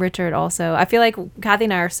mean, Richard also, I feel like Kathy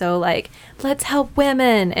and I are so like, let's help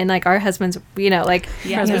women. And like our husbands, like,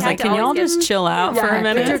 Yeah. Husband's we like, had to "Can y'all always just chill out for a Yeah.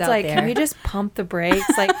 minute?" Richard's out like, there. can we just pump the brakes?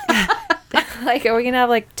 Like, like, are we going to have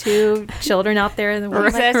like 2 children out there in the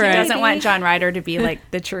world? Says he Right. doesn't want John Ryder to be like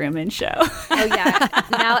the Truman Show. Oh, yeah.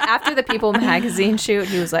 Now, after the People magazine shoot,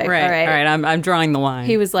 he was like, Right, all right. I'm drawing the line.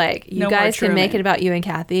 He was like, you No more guys can make Truman. it about you and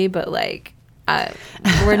Kathy, but like,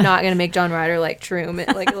 we're not going to make John Ryder like Truman,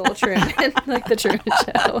 like a little Truman, like the Truman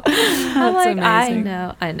Show. I'm like, amazing.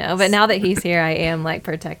 I know. But now that he's here, I am like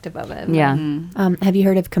protective of him. yeah. Have you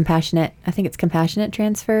heard of compassionate? I think it's compassionate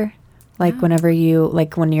transfer. Like whenever you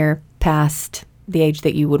when you're past the age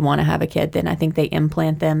that you would want to have a kid, then I think they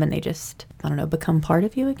implant them and they just become part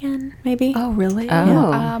of you again. Maybe. Oh, really?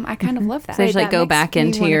 Oh. I kind of love that. So they just like that go makes back me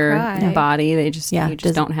into wanna your cry. body. They just Yeah, you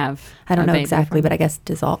just don't have. I don't a know baby exactly, from but I guess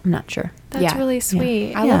dissolve. I'm not sure. That's Yeah. really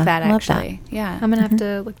sweet. I Yeah, love that I love that. actually. Yeah. I'm going to have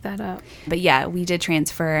to look that up. But yeah, we did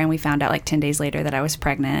transfer, and we found out like 10 days later that I was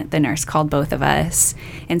pregnant. The nurse called both of us,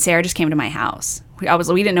 and Sarah just came to my house. We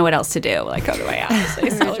didn't know what else to do. Like, come to my house. They We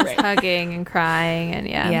were just celebrate. hugging and crying and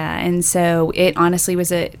Yeah, and so it honestly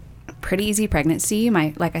was pretty easy pregnancy.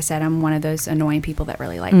 Like I said, I'm one of those annoying people that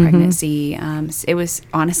really like pregnancy. It was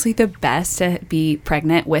honestly the best to be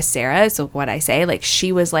pregnant with Sarah. So what I say, like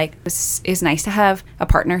she was like, it's nice to have a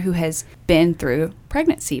partner who has been through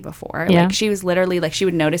pregnancy before. Yeah. Like she was literally like, she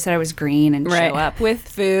would notice that I was green and show up with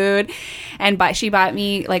food. And she bought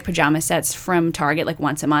me like pajama sets from Target like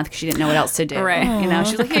once a month because she didn't know what else to do. Right. You know,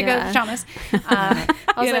 she was like, here you go, pajamas. I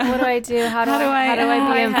was like, what do I do? How do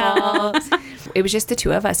I be involved? It was just the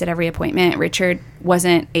two of us at every appointment. Richard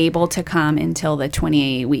wasn't able to come until the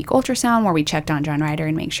 28-week ultrasound where we checked on John Ryder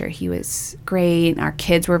and make sure he was great. Our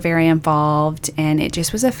kids were very involved, and it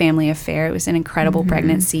just was a family affair. It was an incredible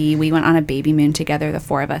pregnancy. We went on a baby moon together. The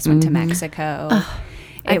four of us went to Mexico.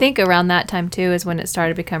 I think around that time too is when it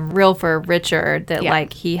started to become real for Richard that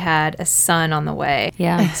like he had a son on the way.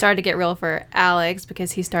 Yeah. It started to get real for Alex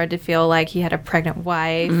because he started to feel like he had a pregnant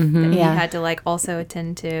wife that he had to like also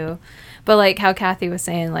attend to. But like how Kathy was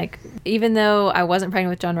saying, like even though I wasn't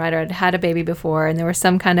pregnant with John Ryder, I'd had a baby before, and there was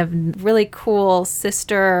some kind of really cool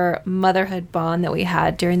sister motherhood bond that we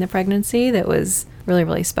had during the pregnancy that was really,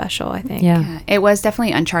 really special, I think. Yeah. It was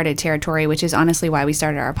definitely uncharted territory, which is honestly why we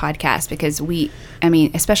started our podcast, because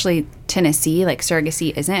especially Tennessee, like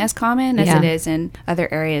surrogacy isn't as common as it is in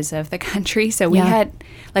other areas of the country. So we had,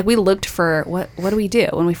 like, we looked for what do we do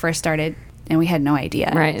when we first started, and we had no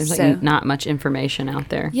idea. Right. There's like not much information out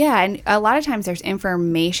there. Yeah, and a lot of times there's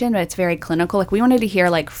information, but it's very clinical. Like we wanted to hear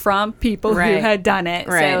like from people who had done it.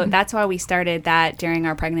 Right. So that's why we started that during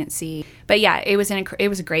our pregnancy. But yeah, it was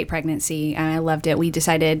a great pregnancy, and I loved it. We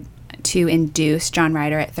decided to induce John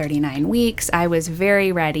Ryder at 39 weeks. I was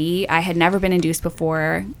very ready. I had never been induced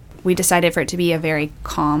before. We decided for it to be a very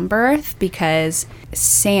calm birth because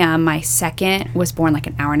Sam, my second, was born like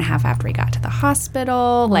an hour and a half after we got to the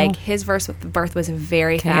hospital. Like his birth was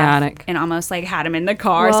very chaotic fast and almost like had him in the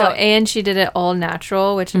car. Well, and she did it all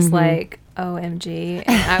natural, which is like, OMG.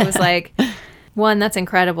 And I was like, one, that's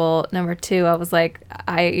incredible. Number two, I was like,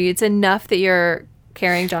 it's enough that you're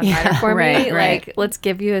carrying John Ryder for me. Like, let's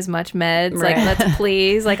give you as much meds. Like, let's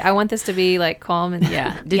please. Like, I want this to be like calm and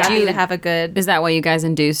Did you to have a good. Is that why you guys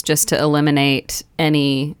induced, just to eliminate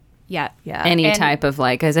any and type of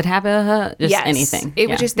like, has it happened? Just anything. It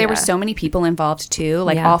was just, there were so many people involved too.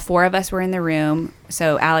 Like all four of us were in the room.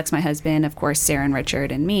 So Alex, my husband, of course, Sarah and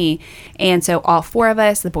Richard and me. And so all four of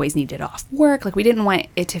us, the boys needed off work. Like we didn't want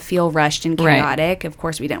it to feel rushed and chaotic. Of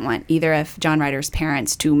course, we didn't want either of John Ryder's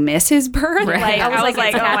parents to miss his birth. Like, I was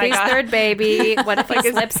like, Kathy's third baby. What if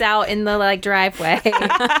he slips out in the like driveway?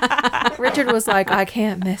 Richard was like, I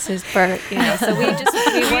can't miss his birth. You know, so we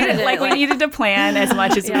wanted to, we needed to plan as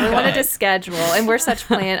much as we could. We wanted to schedule, and we're such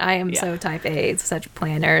I am so type A, such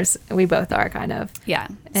planners. We both are kind of. Yeah.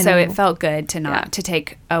 And so it felt good to not to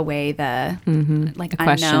take away the like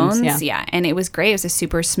unknowns. Yeah. And it was great. It was a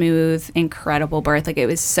super smooth, incredible birth. Like it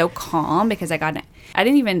was so calm because I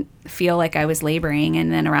didn't even feel like I was laboring.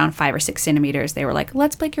 And then around 5 or 6 centimeters, they were like,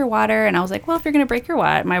 let's break your water. And I was like, well, if you're going to break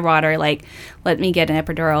my water, like, let me get an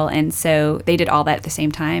epidural. And so they did all that at the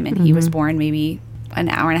same time. And he was born maybe an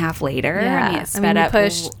hour and a half later. Yeah. And it sped up.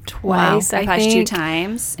 Pushed twice. I pushed 2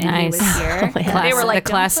 times. And he was here. They were like the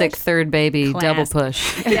classic third baby double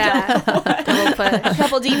push. Yeah. Double push. A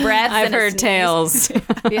couple deep breaths. I've heard tales.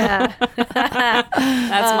 Yeah.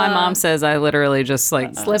 That's my mom says I literally just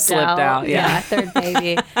like slipped out. Yeah, third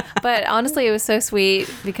baby. But honestly, it was so sweet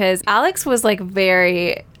because Alex was like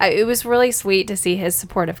it was really sweet to see his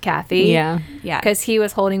support of Kathy. Yeah. Yeah. Because he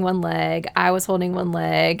was holding one leg, I was holding one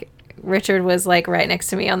leg. Richard was like right next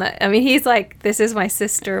to me on the. I mean, he's like, "This is my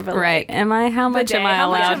sister," but right. How much am I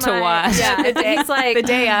allowed to watch? Yeah, he's like the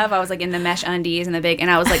day of. I was like in the mesh undies and and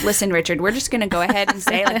I was like, "Listen, Richard, we're just gonna go ahead and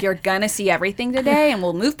say like you're gonna see evering today, and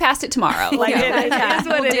we'll move past it tomorrow. Like,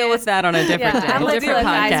 we'll deal with that on a different day, I'm like, different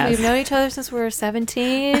podcast. Guys, we've known each other since we were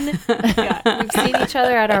 17. We've seen each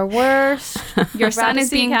other at our worst. Your son is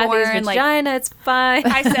being Kathy's born. Vagina, it's fine.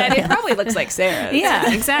 I said it probably looks like Sarah's.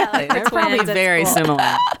 Yeah, exactly. They're probably twins at very school.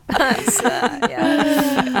 similar. It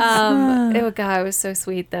was so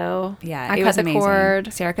sweet though. Yeah, I it cut was the amazing.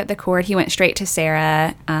 cord. Sarah cut the cord. He went straight to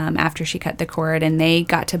Sarah after she cut the cord, and they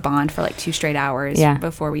got to bond for like 2 straight hours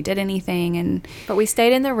before we did anything. But we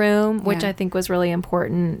stayed in the room, which I think was really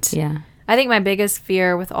important. Yeah. I think my biggest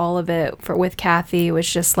fear with all of it with Kathy was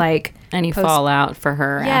just like any fallout for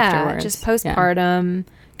her afterwards. Just postpartum.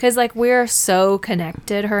 Because, like, we're so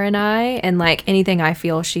connected, her and I, and, like, anything I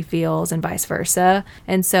feel, she feels, and vice versa.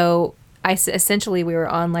 And so, essentially, we were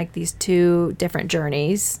on, like, these 2 different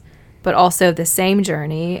journeys, but also the same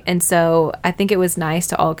journey. And so, I think it was nice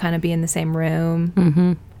to all kind of be in the same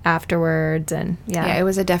room afterwards. And Yeah, it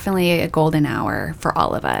was definitely a golden hour for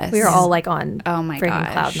all of us. we were all like on Oh my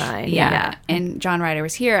freaking gosh. cloud nine. Yeah. And John Ryder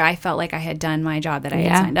was here. I felt like I had done my job that I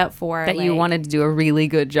had signed up for. That you like, wanted to do a really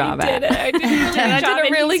good job at. I did a really good job. I did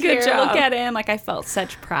a really and he's good here. job. Look at him. Like I felt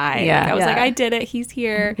such pride. Yeah. Like, I was Yeah. like, I did it. He's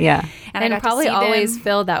here. Yeah. And, I And got to probably see always them.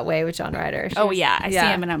 feel that way with John Ryder. Oh yeah, I see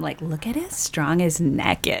him and I'm like, look at his strong as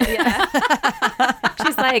neck is.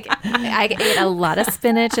 She's like, I ate a lot of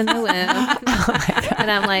spinach in the womb. And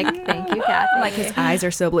I'm like, thank you, Kathy. Like his eyes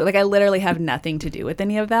are so blue. Like I literally have nothing to do with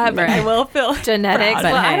any of that, but I will feel genetics.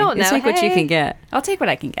 But Well, hey, I don't know. you take what you Hey. can get. I'll take what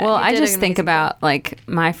I can get. Well, You I did just an think amazing about like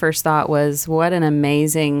my first thought was what an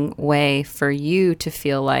amazing way for you to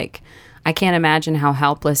feel like I can't imagine how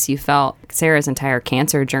helpless you felt Sarah's entire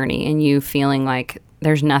cancer journey and you feeling like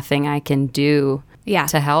there's nothing I can do Yeah.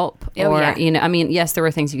 to help Oh, or yeah. you know I mean yes there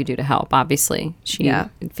were things you could do to help obviously she Yeah.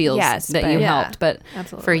 feels Yes, that but- you Yeah, helped but for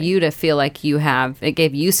absolutely. you to feel like you have it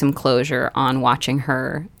gave you some closure on watching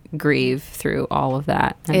her grieve through all of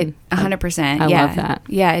that It and 100%. I yeah. love that.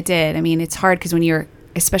 Yeah, it did. I mean, it's hard because when you're,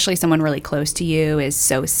 especially someone really close to you is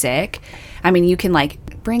so sick. I mean, you can like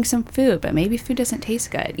bring some food, but maybe food doesn't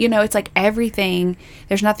taste good. You know, it's like everything.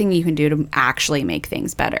 There's nothing you can do to actually make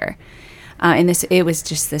things better. And it was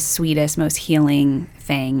just the sweetest, most healing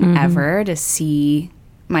thing ever to see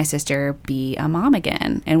my sister be a mom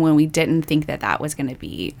again. And when we didn't think that that was going to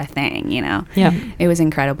be a thing, you know, Yeah. it was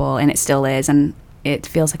incredible, and it still is. And it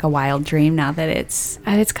feels like a wild dream now that it's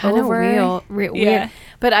And it's kind of over. weird. Yeah.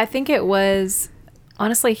 But I think it was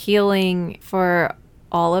honestly healing for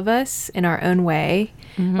all of us in our own way.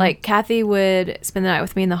 Like Kathy would spend the night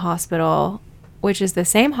with me in the hospital, which is the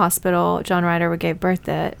same hospital John Ryder would give birth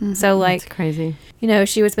at. So like, it's crazy you know,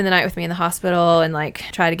 she would spend the night with me in the hospital and like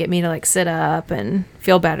try to get me to like sit up and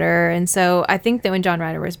feel better. And so I think that when John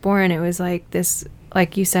Ryder was born, it was like this,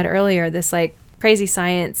 like you said earlier, this like crazy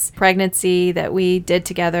science pregnancy that we did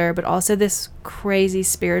together, but also this crazy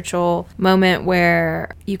spiritual moment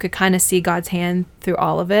where you could kind of see God's hand through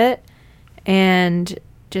all of it, and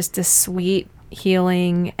just this sweet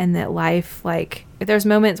healing, and that life, like there's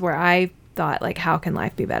moments where I thought like, how can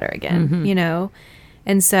life be better again, you know?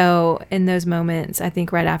 And so in those moments, I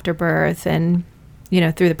think right after birth and, you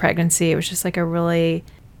know, through the pregnancy, it was just like a really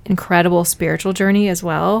incredible spiritual journey as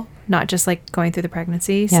well, not just like going through the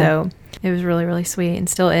pregnancy. Yeah. So it was really, really sweet, and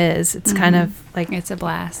still is. It's kind of like, it's a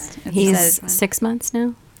blast. It's he's so fun. 6 months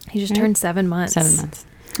now he just turned 7 months. 7 months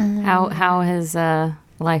how has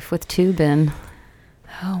life with two been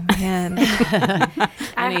Oh man.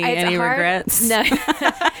 Any regrets? No.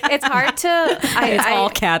 It's hard to it's all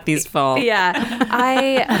Kathy's fault Yeah.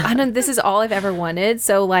 I don't, this is all I've ever wanted.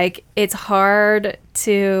 So like, it's hard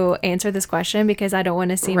to answer this question because I don't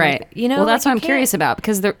want to seem right like, you know, well that's like what you I'm curious can't- about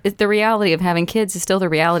because the reality of having kids is still the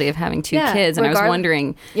reality of having two Yeah, kids and I was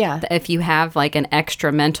wondering Yeah. if you have like an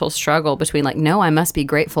extra mental struggle between like no I must be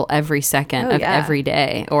grateful every second Oh, of yeah. every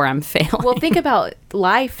day or I'm failing Well, think about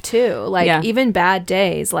life too. Like Yeah. even bad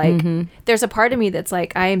days, like there's a part of me that's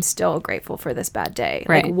like, I am still grateful for this bad day.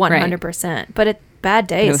 Right, Like 100%. But a bad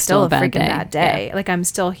day It is was still a bad freaking day. bad day. Yeah. Like I'm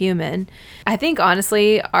still human. I think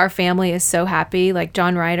honestly, our family is so happy. Like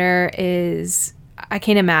John Ryder is, I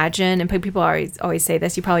can't imagine, and people always say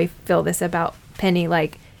this, you probably feel this about Penny,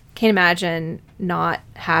 like can't imagine not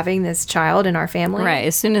having this child in our family. right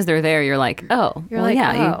as soon as they're there you're like oh You're well, like,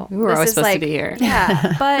 yeah oh, you were this always is supposed like- to be here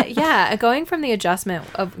Yeah. But yeah, going from the adjustment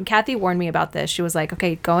of, Kathy warned me about this. She was like,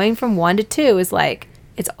 okay, going from 1 to 2 is like,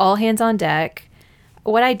 it's all hands on deck.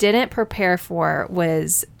 What I didn't prepare for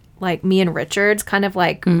was like me and Richard's kind of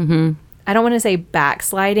like, I don't want to say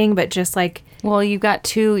backsliding, but just like, well you've got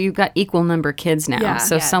equal number kids now Yeah.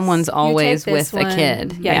 so Yes. someone's you always take this with one. a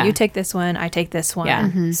kid Yeah, you take this one, I take this one.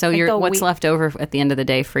 yeah so Like you're the what's we- left over at the end of the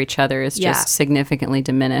day for each other is Yeah. just significantly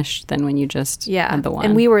diminished than when you just Yeah. had the one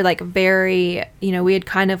And we were like very, you know, we had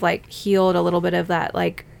kind of like healed a little bit of that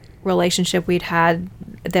like relationship we'd had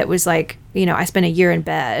that was like, you know, I spent a year in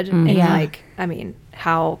bed and Yeah. like, I mean,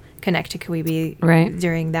 how connected could we be Right.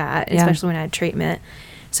 during that, Yeah. especially when I had treatment.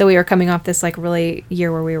 So we were coming off this like really year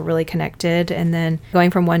where we were really connected, and then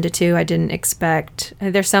going from 1 to 2, I didn't expect.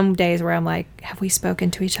 There's some days where I'm like, have we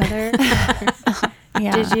spoken to each other?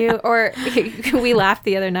 Yeah. Did you? Or we laughed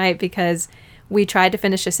the other night because we tried to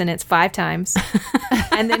finish a sentence 5 times,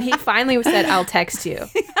 and then he finally said, "I'll text you,"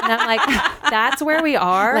 and I'm like, "That's where we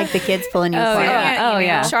are." Like the kids pulling you apart. yeah. Oh,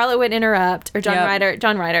 yeah. Charlotte would interrupt, or John Yep. Ryder.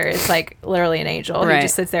 John Ryder is like literally an angel. Right. He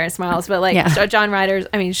just sits there and smiles. But like Yeah. John Ryder's,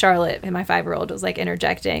 I mean Charlotte, and my 5-year-old was like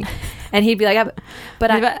interjecting, And he'd be like,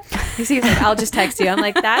 he's like, I'll just text you. I'm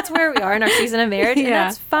like, that's where we are in our season of marriage. And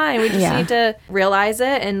that's fine. We just need to realize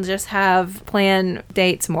it and just plan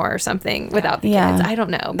dates more or something without the kids. I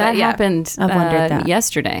don't know. That happened I've wondered that.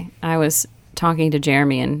 Yesterday. I was talking to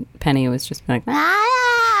Jeremy and Penny was just like,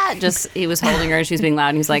 he was holding her and she was being loud.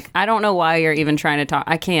 And he's like, I don't know why you're even trying to talk.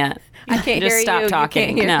 I can't just hear stop you.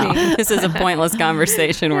 talking. You can't hear me. This is a pointless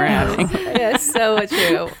conversation we're having. It's so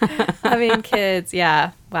true. I mean, kids,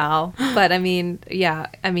 wow. But I mean,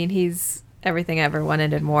 he's everything I ever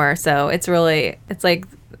wanted and more. So it's like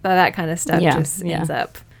that kind of stuff ends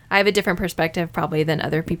up. I have a different perspective probably than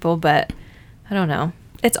other people, but I don't know.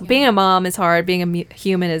 Being a mom is hard. Being a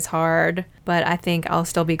human is hard. But I think I'll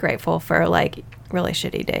still be grateful for like really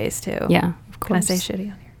shitty days too. Yeah, of course. Can I say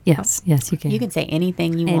shitty on here? Yes, you can. You can say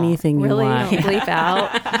anything you want. Anything you really want. Don't bleep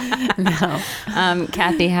out. No.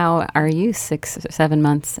 Kathy, how are you 6 or 7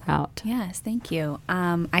 months out? Yes, thank you.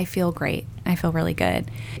 I feel great. I feel really good.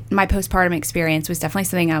 My postpartum experience was definitely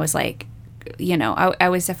something I was like, I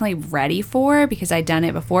was definitely ready for because I'd done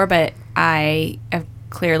it before, but I have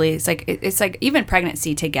clearly, it's like even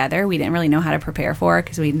pregnancy together, we didn't really know how to prepare for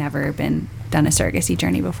because we'd never done a surrogacy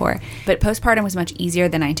journey before. But postpartum was much easier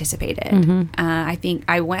than I anticipated. Mm-hmm. I think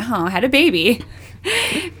I went home, had a baby.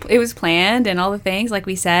 It was planned and all the things like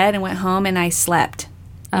we said, and went home and I slept.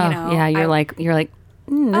 You're like,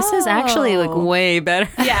 this is actually like way better.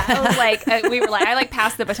 Yeah, I was like, I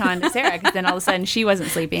passed the baton to Sarah because then all of a sudden she wasn't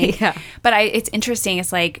sleeping. Yeah, but it's interesting.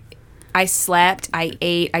 It's like I slept, I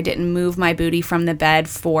ate, I didn't move my booty from the bed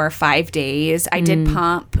for 5 days. I did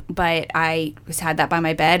pump, but I had that by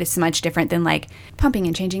my bed. It's much different than like pumping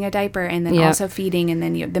and changing a diaper and then also feeding and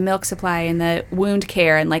then the milk supply and the wound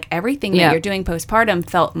care and like everything that you're doing postpartum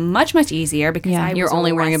felt much, much easier because you're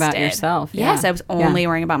only worrying about yourself. Yes, I was only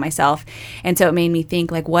worrying about myself. And so it made me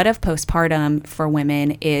think like, what if postpartum for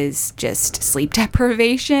women is just sleep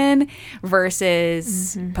deprivation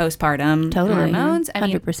versus postpartum hormones? I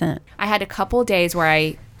mean, 100%. I had a couple days where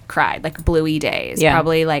I cried, like bluey days,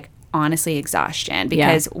 probably like honestly exhaustion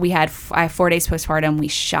because I have 4 days postpartum. We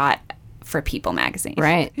shot for People magazine.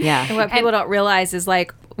 Right. Yeah. And what people don't realize is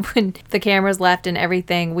like when the cameras left and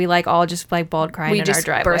everything, we like all just like bawled crying in our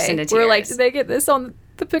driveway. Burst into tears. We're like, did they get this on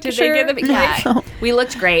the picture? Did they get the Yeah. We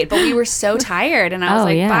looked great, but we were so tired. And I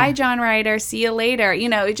was bye, John Ryder. See you later.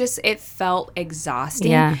 It felt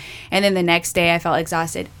exhausting. Yeah. And then the next day I felt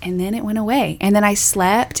exhausted. And then it went away. And then I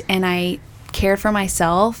slept and I cared for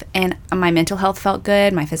myself. And my mental health felt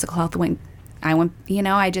good. My physical health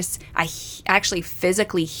I actually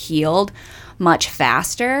physically healed much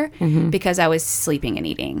faster because I was sleeping and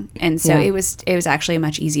eating. And so it was actually a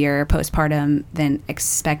much easier postpartum than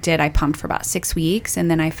expected. I pumped for about 6 weeks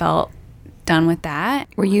and then I felt done with that.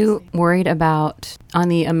 Were you worried about on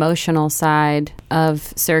the emotional side of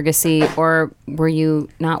surrogacy, or were you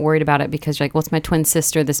not worried about it because you're like, well, it's my twin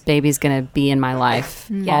sister, this baby's going to be in my life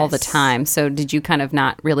all the time? So did you kind of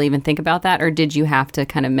not really even think about that, or did you have to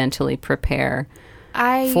kind of mentally prepare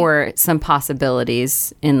for some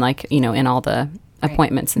possibilities in like, in all the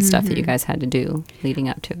appointments and stuff that you guys had to do leading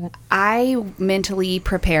up to it? I mentally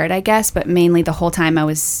prepared, I guess, but mainly the whole time I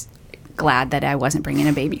was glad that I wasn't bringing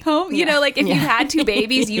a baby home. You know, like if you had 2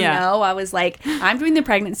 babies, I was like, I'm doing the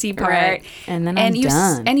pregnancy part. Right. And then I'm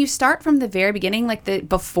done. And you start from the very beginning, like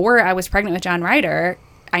before I was pregnant with John Ryder,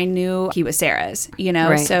 I knew he was Sarah's,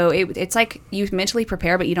 Right. So it's like you mentally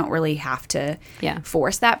prepare, but you don't really have to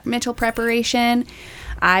force that mental preparation.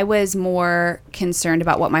 I was more concerned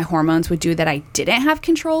about what my hormones would do that I didn't have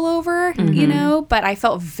control over, but I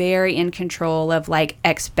felt very in control of like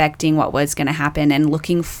expecting what was going to happen and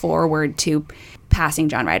looking forward to passing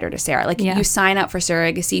John Ryder to Sarah. Like you sign up for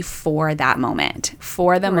surrogacy for that moment,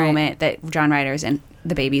 for the moment that John Ryder's in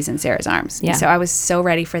the baby's in Sarah's arms. Yeah. So I was so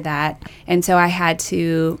ready for that. And so I had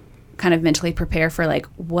to kind of mentally prepare for like,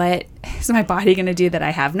 what is my body going to do that I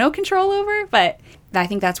have no control over? But I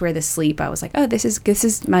think that's where the sleep, I was like, oh, this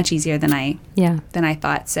is much easier than I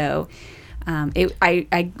thought. So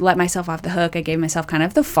I let myself off the hook. I gave myself kind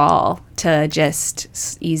of the fall to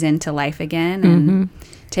just ease into life again and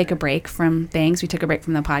take a break from things. We took a break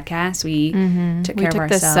from the podcast. We took care of ourselves. We took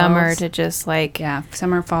the summer to just like...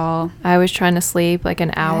 summer, fall. I was trying to sleep like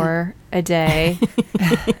an hour a day.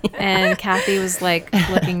 And Kathy was like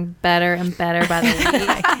looking better and better by the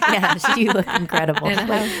week. She looked incredible. And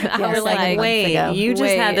I was like, wait, you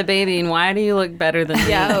just had the baby and why do you look better than me?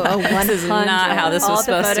 This is not how this was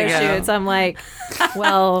supposed to go. Shoots, I'm like,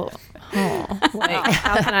 well...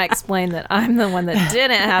 how can I explain that I'm the one that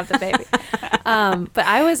didn't have the baby? But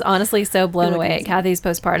I was honestly so blown away at Kathy's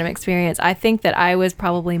postpartum experience. I think that I was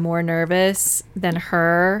probably more nervous than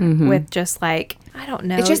her with just like I don't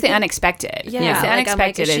know. It's just the unexpected. Yeah, It's the like,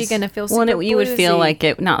 unexpected. is she going to feel Well, super you would feel bluesy? like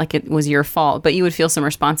it, not like it was your fault, but you would feel some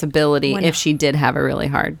responsibility When- if she did have a really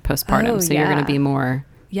hard postpartum. Oh, So you're going yeah. to be more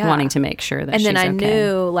Yeah. wanting to make sure that And she's then I okay.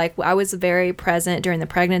 knew, like, I was very present during the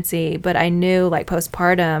pregnancy, but I knew, like,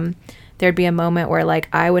 postpartum, there'd be a moment where, like,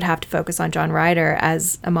 I would have to focus on John Ryder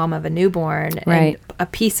as a mom of a newborn. Right. And a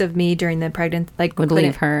piece of me during the pregnancy, like, would couldn't-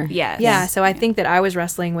 leave her. Yes. Yeah. So I think that I was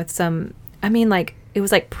wrestling with some, I mean, like, it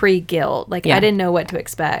was like pre-guilt. Like, Yeah. I didn't know what to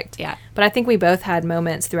expect. Yeah. But I think we both had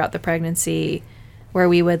moments throughout the pregnancy where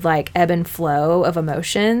we would, like, ebb and flow of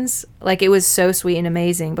emotions. Like, it was so sweet and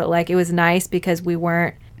amazing, but, like, it was nice because we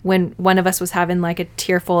weren't, when one of us was having, like, a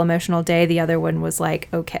tearful emotional day, the other one was, like,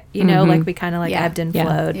 okay. You know, like, we kind of, like, Yeah. ebbed and Yeah.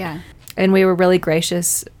 flowed. Yeah. And we were really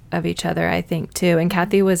gracious of each other, I think, too. And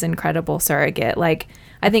Kathy was incredible surrogate. Like,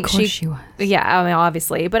 I think Of course she was. Yeah, I mean,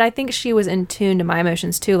 obviously. But I think she was in tune to my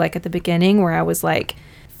emotions, too. Like, at the beginning where I was, like,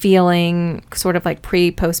 feeling sort of like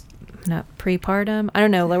prepartum. I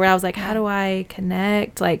don't know. Where I was like, how do I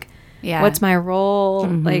connect? Like, Yeah. what's my role?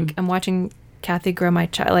 Like, I'm watching Kathy grow my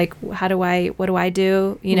child. Like, what do I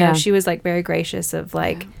do? You know, Yeah. she was, like, very gracious of,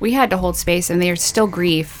 like, We had to hold space, and there's still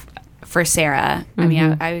grief for Sarah. I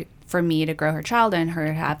mean, I for me to grow her child and her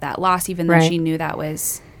to have that loss, even though Right. she knew that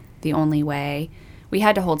was the only way. We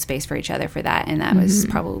had to hold space for each other for that, and that was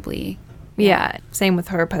probably yeah. Same with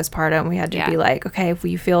her postpartum. We had to Yeah. be like, okay, if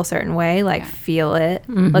you feel a certain way, like, Yeah. feel it.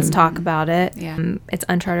 Let's talk about it. Yeah. It's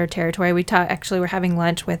uncharted territory. Actually, we're having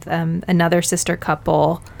lunch with another sister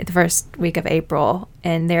couple the first week of April,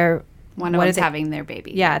 and they're one of what us is it? having their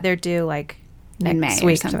baby. Yeah, they're due like In May next or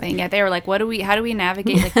week something. Yeah, they were like, how do we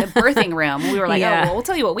navigate like the birthing room? We were like, Yeah. oh, well, we'll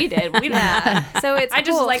tell you what we did. We didn't. So it's I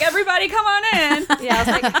just was cool. like, everybody come on in. Yeah, I was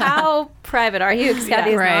like, how private are you? Because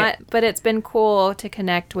Kathy is right. not. But it's been cool to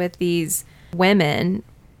connect with these women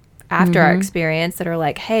after our experience that are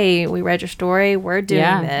like, hey, we read your story. We're doing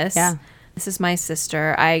Yeah, this. yeah. This is my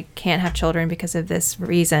sister. I can't have children because of this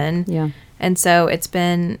reason. Yeah. And so it's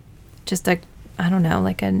been just I don't know,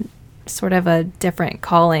 like a sort of a different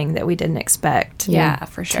calling that we didn't expect Yeah,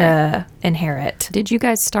 for sure. to inherit. Did you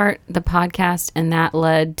guys start the podcast and that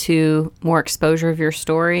led to more exposure of your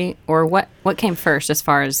story, or what came first as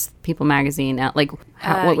far as People Magazine? Like,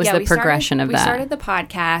 what was Yeah, the we progression started, of we that? started the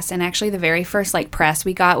podcast, and actually the very first like press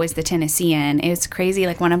we got was the Tennessean. It was crazy.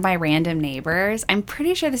 Like, one of my random neighbors, I'm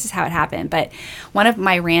pretty sure this is how it happened, but one of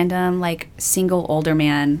my random like single older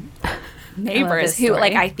man neighbors this who story.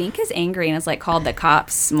 like I think is angry and has like called the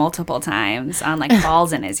cops multiple times on like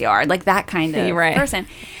balls in his yard, like that kind of Right. person.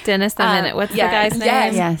 Dennis the Minute. What's yeah, the guy's name?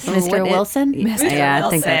 yes. Yes, Oh, Mr. what- Wilson. Yeah, I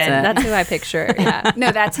think that's it. That's who I picture. Yeah.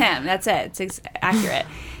 No, that's him. That's it. It's accurate.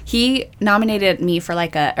 He nominated me for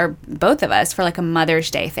like or both of us for like a Mother's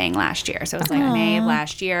Day thing last year. So it was like May of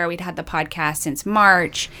last year. We'd had the podcast since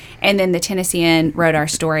March, and then the Tennessean wrote our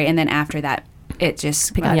story, and then after that, it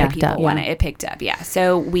just picked up. Yeah, People yeah. wanted it picked up. Yeah.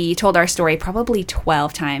 So we told our story probably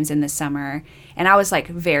 12 times in the summer, and I was like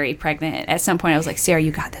very pregnant. At some point, I was like, Sarah,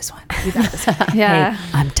 you got this one. You got this one. Yeah.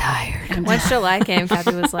 I'm tired. Once July came,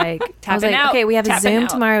 Kathy was like, I was Tapping like, out. okay, we have a Tapping Zoom out.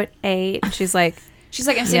 tomorrow at 8. And she's like, She's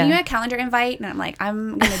like, I'm sending Yeah. you a calendar invite, and I'm like,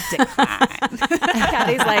 I'm gonna decline.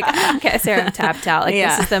 Kathy's like, okay, Sarah, I'm tapped out. Like,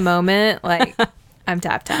 Yeah. this is the moment. Like, I'm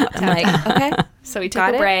tapped out. I'm like, okay. So we took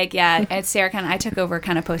Got a it? break. Yeah, and Sarah I took over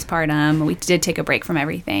kind of postpartum. We did take a break from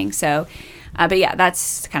everything. So, but yeah,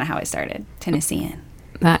 that's kind of how it started. Tennessean.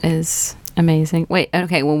 That is amazing. Wait,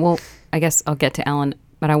 okay. Well, I guess I'll get to Ellen,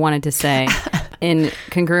 but I wanted to say, in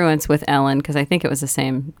congruence with Ellen, because I think it was the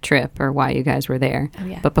same trip or why you guys were there. Oh,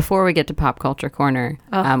 yeah. But before we get to pop culture corner,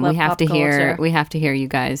 Oh, we love have pop to hear culture. we have to hear you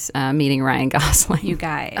guys meeting Ryan Gosling. You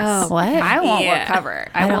guys. Oh, what? I won't Yeah. recover.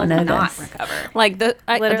 I I don't will know not this. recover. Like the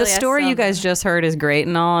Literally, I story saw you guys that. just heard is great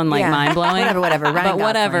and all and like Yeah. mind blowing. Whatever. Ryan But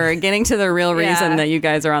whatever. Gosling. Getting Getting to the real reason Yeah. that you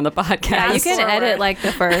guys are on the podcast. Yeah, you can forward. edit like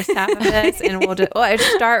the first half of this, and we'll just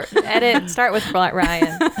start with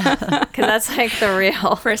Ryan, because that's like the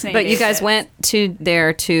real. First name But you guys basis. went to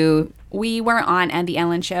there to We weren't on the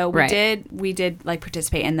Ellen show. Right. We did like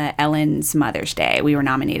participate in the Ellen's Mother's Day. We were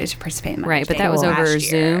nominated to participate in Mother's Right, but Day that was last over year.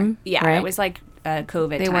 Zoom, Yeah, right? it was like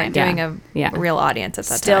COVID They time. weren't doing a Yeah. real audience at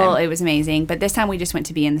that Still, time. it was amazing. But this time we just went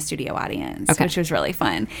to be in the studio audience, Okay. which was really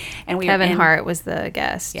fun. And we Kevin were in, Hart was the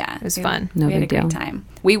guest. Yeah, it was we- fun. No we had a big deal. great time.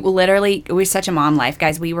 We literally, it was such a mom life,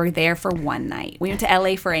 guys. We were there for one night. We went to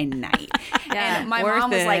LA for a night. Yeah, and my worth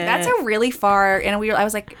mom was like, it. "That's a really far." And I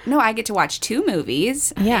was like, "No, I get to watch 2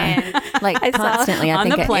 movies." Yeah. And Like I saw- constantly. I on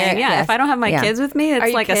think the it- plane. Yeah, if I don't have my Yeah. kids with me, Are it's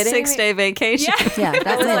you like a kidding me? 6-day vacation. Yeah, that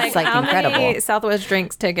I was sounds like how incredible. many Southwest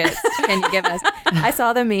Drinks tickets can you give us? I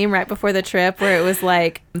saw the meme right before the trip where it was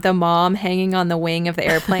like the mom hanging on the wing of the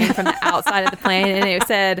airplane from the outside of the plane, and it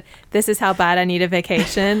said, "This is how bad I need a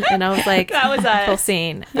vacation." And I was like, That was us. full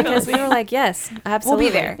scene, because we were like, yes, absolutely,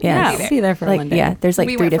 We'll be there. Yeah, We'll be there for like, one day. Yeah, there's like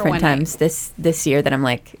We 3 went for different one night. times this year that I'm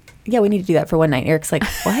like, yeah, we need to do that for one night. Eric's like,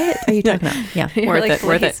 what are you talking about? Yeah. You're Worth like, it,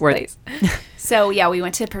 worth it, "Please, worth please." it. So yeah, we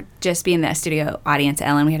went to just be in the studio audience at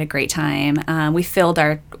Ellen. We had a great time. We filled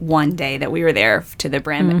our one day that we were there to the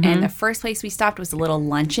brim. And the first place we stopped was a little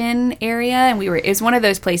luncheon area, and it was one of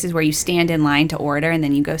those places where you stand in line to order and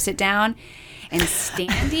then you go sit down. And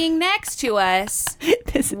standing next to us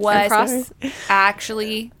was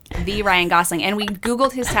actually the Ryan Gosling, and we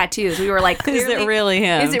Googled his tattoos. We were like, Is it really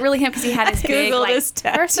him? Is it really him? Because he had his big, Googled like, his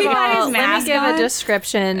tattoo. First of He had all, his let me mask give on. a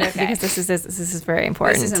description because this is very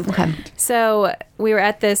important. This is important. So we were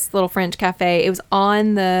at this little French cafe. It was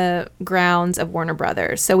on the grounds of Warner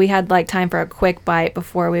Brothers. So we had like time for a quick bite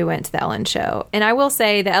before we went to the Ellen show. And I will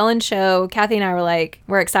say the Ellen show, Kathy and I were like,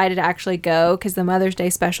 we're excited to actually go because the Mother's Day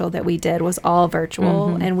special that we did was all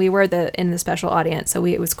virtual, and we were in the special audience. So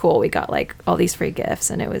it was cool. We got like all these free gifts,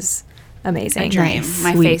 and it was amazing. A dream. Nice.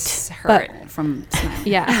 My Sweet. face hurt from smiling.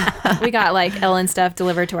 Yeah. We got like Ellen stuff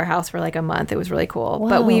delivered to our house for like a month. It was really cool.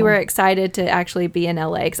 But we Wow. were excited to actually be in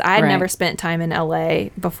LA because I had Right. never spent time in LA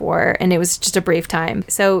before, and it was just a brief time.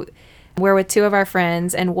 So we're with 2 of our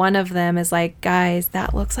friends, and one of them is like, guys,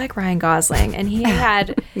 that looks like Ryan Gosling. And he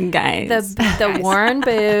had Guys. the worn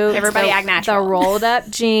boots, Everybody the, act natural. the rolled up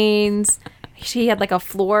jeans. She had like a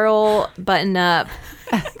floral button up.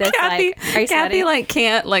 That's Kathy, like, are you Kathy sweating?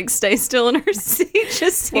 can't like stay still in her seat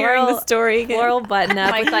just hearing the story again. Floral button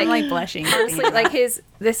up with I'm like blushing. honestly, like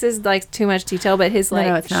this is like too much detail, but his like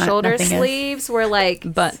No, it's not. shoulder Nothing is. sleeves were like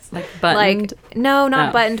buttoned. like no, not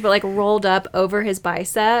Oh. buttoned, but like rolled up over his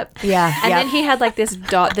bicep. Yeah. And then he had like this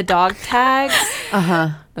the dog tags.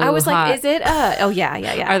 I was Ooh, like, hot. is it? Oh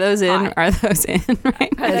yeah. Are those in? Hot. Are those in?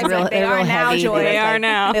 Right. They're real, they they're are real now, heavy. Joy. They look are like-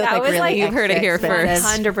 now. They look That like was really like- You've heard it here expensive.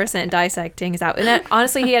 first. 100% dissecting his out. And then,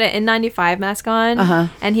 honestly, he had an N95 mask on,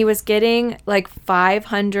 and he was getting like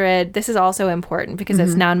 500. This is also important because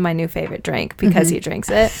it's now my new favorite drink because he drinks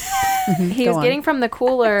it. He Go was on. getting from the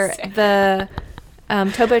cooler the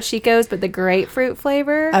Topo Chicos, but the grapefruit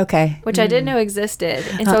flavor. Okay. Which I didn't know existed.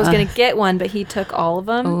 And so I was going to get one, but he took all of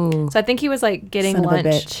them. Ooh. So I think he was like getting Son of a lunch.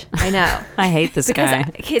 bitch. I know. I hate this guy.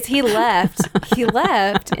 Because he left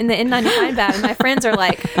in the N95 bag. And my friends are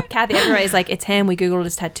like, Kathy, everybody's like, it's him. We Googled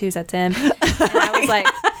his tattoos. That's him. And I was like,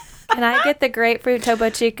 can I get the grapefruit Topo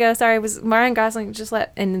Chico? Sorry, it was Ryan Gosling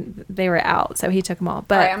and they were out. So he took them all.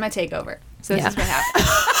 But All right, I'm gonna take over. So this Yeah. is what happened.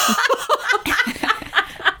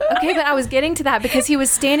 okay, but I was getting to that because he was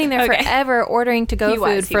standing there forever ordering to go He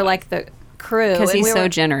was, food he for was. like the crew. Because and he's we so were-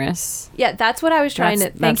 generous. Yeah, that's what I was trying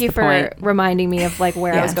That's- to. Thank that's you the for point. reminding me of like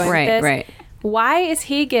where I was Yes. going Right, with this. right. Why is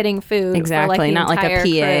he getting food? Exactly. For, like, the Not like a entire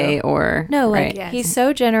PA crew? or No, like right. Yes. he's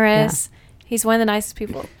so generous. He's one of the nicest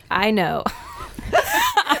people I know.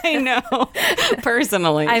 I know.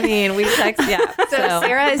 Personally. I mean, we text. Yeah. So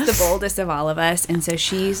Sarah is the boldest of all of us, and so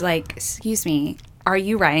she's like, "Excuse me, are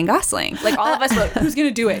you Ryan Gosling?" Like all of us, wrote, who's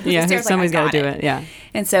gonna do it? yeah, Sarah's like, somebody's "I got to do it. Yeah.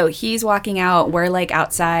 And so he's walking out. We're like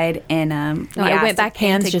outside, and No, I went back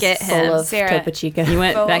Hands in to just get full him. of Sarah. Topo Chico. You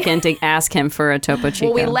went back in to ask him for a Topo Chico.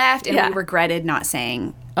 Well, we left, and Yeah. we regretted not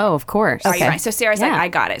saying. Oh, of course. Are you Ryan? So Sarah's like, Yeah. I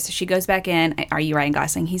got it. So she goes back in. Are you Ryan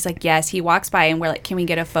Gosling? He's like, yes. He walks by and we're like, can we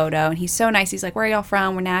get a photo? And he's so nice. He's like, where are y'all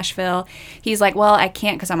from? We're Nashville. He's like, well, I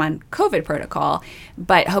can't because I'm on COVID protocol,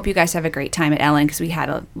 but hope you guys have a great time at Ellen because we had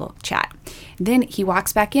a little chat. Then he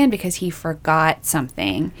walks back in because he forgot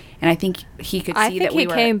something. And I think he could see I think that we he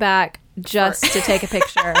were. came back just to take a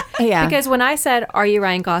picture. Yeah. Because when I said, "Are you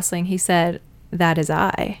Ryan Gosling?" he said, "That is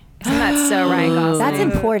I." Isn't that so Ryan Gosling? That's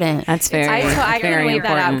important. That's very, I very couldn't leave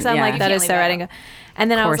that out because I'm important. like, Yeah. that You is can't so leave that Ryan. And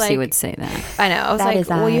then Of I was course like, he would say that. I know. I was That like, is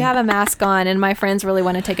well, I. you have a mask on, and my friends really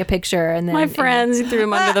want to take a picture. And then My friends, you threw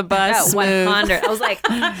him under the bus. Yeah, 100. I was like,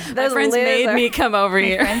 My those friends made losers. me come over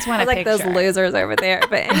here. Friends want I a was like those picture. losers over there.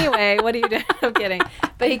 But anyway, what are you doing? I'm kidding.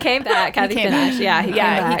 But he came back. Kathy came finished. back.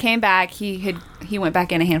 Yeah, he He came back. He went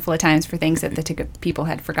back in a handful of times for things that the people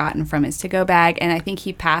had forgotten from his to-go bag, and I think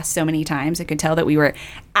he passed so many times I could tell that we were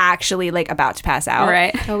actually like about to pass out.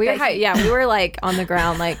 Right. Oh, we were we were like on the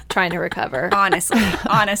ground, like trying to recover.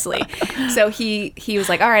 Honestly. So he was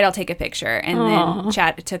like, all right, I'll take a picture. And then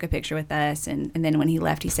Chad took a picture with us. And then when he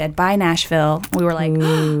left, he said, bye, Nashville. We were like,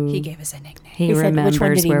 he gave us a nickname. He, He said, remembers "Which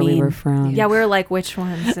one did he where we mean?" were from. Yeah, we were like, which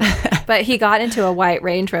ones? But he got into a white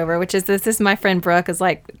Range Rover, which is this is my friend Brooke is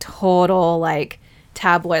like total like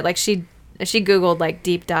tabloid. Like she She Googled like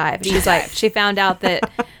deep dive. She's like, she found out that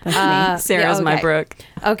Sarah's yeah, my okay. Brooke.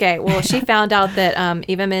 Okay, well, she found out that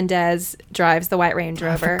Eva Mendes drives the white Range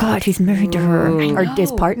Rover. God, he's married to her. Or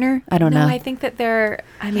his know. partner? I don't No, know. I think that they're.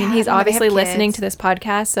 I mean, Yeah, he's they have obviously listening kids. to this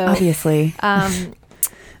podcast, so Obviously.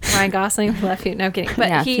 Ryan Gosling, we love you. No I'm kidding, but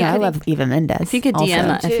Yeah, he yeah, I could love Eva Mendes. If you could also.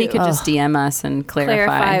 DM, if he could too. just DM us and clarify,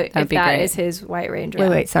 clarify that'd if be that great. is his white Range Rover.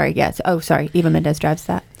 Wait, sorry. Yes. Oh, sorry. Eva Mendes drives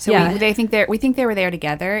that. So Yeah. we think they were there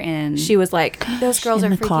together, and She was like, "Those girls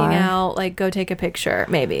In are the freaking car. out. Like, go take a picture."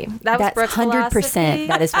 Maybe that was That's Brooke's 100%. philosophy.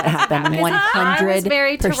 That is what happened. 100%. I was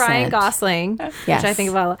married to Ryan Gosling, Yes. which I think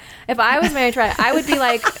about. If I was married to Ryan, I would be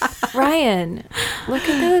like, Ryan, look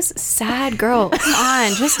at those sad girls. Come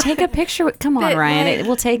on, just take a picture. Come on, But, Ryan. like, It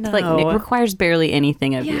will take like no. it requires barely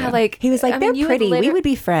anything of you. Yeah, like He was like, I they're mean, you would pretty. We liter- would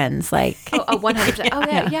be friends. Like, Oh, 100%. Oh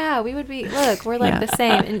yeah, yeah. We would be. Look, we're like Yeah. the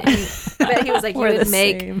same. And but he was like, you We're would the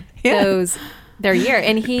make same. Yeah. those their year,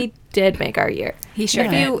 and he did make our year. he sure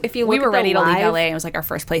Yeah. did. If you we look were at the ready to leave live- LA, and it was like our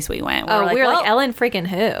first place we went. Oh, we were like well, Ellen freaking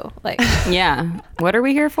who? Like, Yeah. What are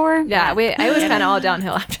we here for? yeah, it was kind of all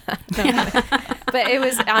downhill after that. But it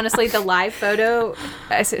was honestly the live photo.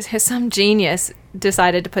 Some genius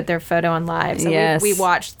decided to put their photo on live. So Yes. we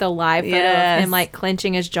watched the live photo Yes. of him like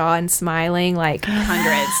clenching his jaw and smiling. Like,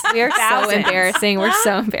 hundreds. we are so Thousands. embarrassing. We're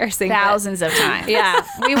so embarrassing. but- Thousands of times. Yeah,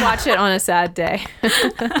 we watch it on a sad day.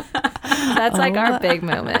 That's like our big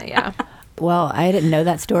moment. Yeah. well, I didn't know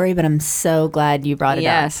that story, but I'm so glad you brought it up.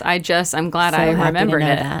 Yes, I'm glad So I happy to remembered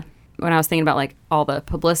know it. that. When I was thinking about like all the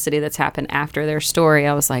publicity that's happened after their story,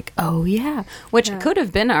 I was like, oh yeah, which could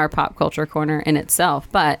have been our pop culture corner in itself,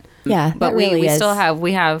 but Yeah, but that we really is. still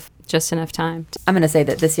have just enough time. I'm going to say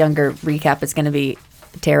that this younger recap is going to be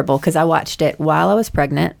terrible because I watched it while I was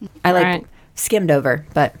pregnant. I like Right. skimmed over,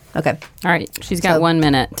 but okay. All right, she's got So- 1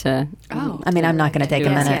 minute to. Oh, I mean, I'm not going to take a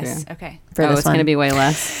Yes, minute yes. Okay. for oh, this it's one. going to be way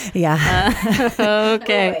less. Yeah.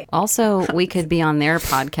 Okay. Also, we could be on their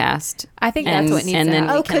podcast. I think that's what needs and to then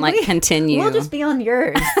happen. we can like continue. We'll just be on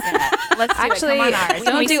yours. Let's do Actually, it. Come on ours. Can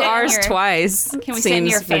Don't we do sit in ours your- twice. Can we sit in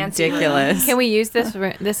Seems your fancy room? ridiculous. Can we use this?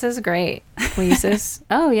 This is great. Can we use this?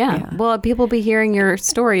 Oh yeah. Yeah. Well, people be hearing your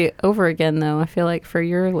story over again, though. I feel like for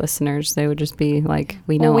your listeners, they would just be like,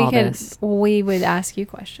 "We know all this." We would ask you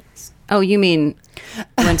questions. Oh, you mean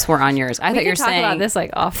once we're on yours? I We thought could you're talk saying about this like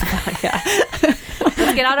off the podcast.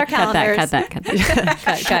 Let's get out our Cut that. calendars. Cut that. Cut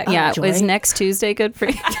that. Cut. Yeah. Joy. Is next Tuesday good for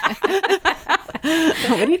you?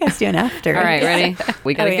 What are you guys doing after? All right. Ready?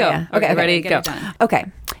 We gotta Oh, yeah, go. yeah. Okay, Ready? Get Go. it done. Okay.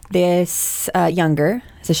 This Younger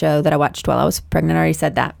is a show that I watched while I was pregnant. I already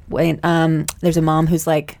said that. There's a mom who's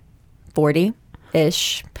like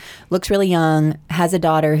 40-ish, looks really young, has a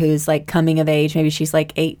daughter who's like coming of age. Maybe she's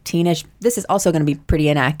like 18-ish. This is also going to be pretty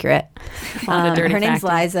inaccurate. lot of dirty her name's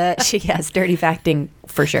facting. Liza. She has dirty facting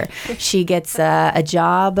for sure. She gets a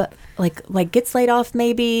job, like gets laid off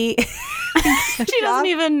maybe. She doesn't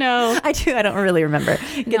even know. I do. I don't really remember.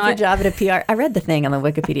 Gets a job at a PR. I read the thing on the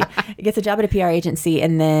Wikipedia. Gets a job at a PR agency,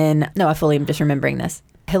 and then I fully am just remembering this.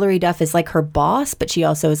 Hillary Duff is like her boss, but she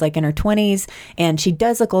also is like in her 20s, and she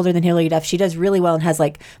does look older than Hillary Duff. She does really well and has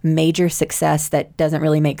like major success that doesn't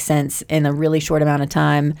really make sense in a really short amount of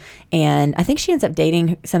time. And I think she ends up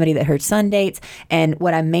dating somebody that her son dates. And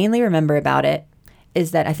what I mainly remember about it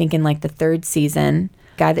is that I think in like the third season,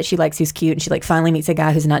 guy that she likes who's cute, and she like finally meets a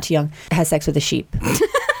guy who's not too young, has sex with a sheep.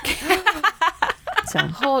 So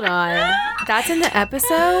Hold on. That's in the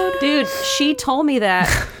episode? Dude, she told me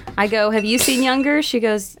that. I go, have you seen Younger? She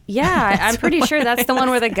goes, yeah, I'm pretty sure that's the one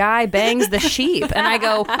where the guy bangs the sheep. And I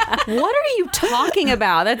go, what are you talking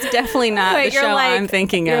about? That's definitely not the show I'm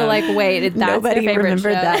thinking You're of. like, wait, that's Nobody their favorite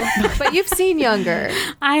remembered show. that. But you've seen Younger.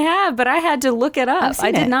 I have, but I had to look it up.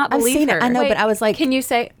 I did not I've believe seen her. it. I know, Wait, but I was like, Can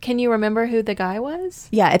you remember who the guy was?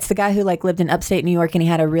 yeah, it's the guy who like lived in upstate New York, and he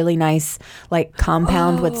had a really nice like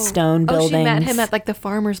compound with stone Oh, buildings. she met him at like the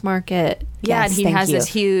farmer's market. Yeah, Yes, and he thank has you. this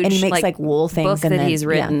huge and he makes like wool things book and that then, he's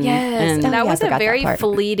written. Yes, And and Oh, that yeah, I was a forgot that very part.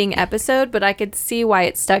 fleeting episode, but I could see why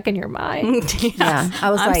it stuck in your mind. Yeah, I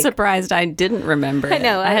was I'm like, surprised I didn't remember it. I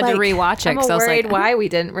know, I had to like- rewatch it I'm because I was worried like, why we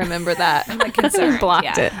didn't remember that. I'm like I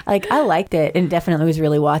blocked it. like I liked it, and definitely was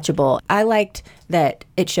really watchable. I liked that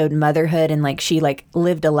it showed motherhood, and like she like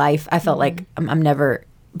lived a life. I felt like I'm never,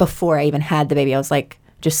 before I even had the baby, I was like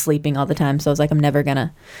just sleeping all the time. So I was like, I'm never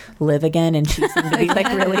gonna live again. And she seemed to be like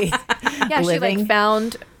really Yeah, she living. like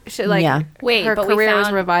found. She like Yeah. Wait, her but career was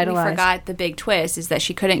we revitalized. forgot the big twist is that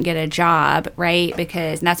she couldn't get a job, right?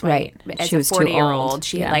 Because and that's why Right. as She a was too 40-year-old, old.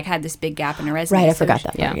 she Yeah. had like had this big gap in her resume. Right, I So forgot she-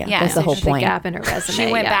 that. yeah. Part, yeah, Yeah, that's the so whole she's the point. gap in her resume.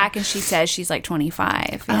 She went yeah. back and she says she's like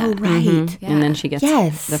 25. Yeah. Oh right. Yeah. And then she gets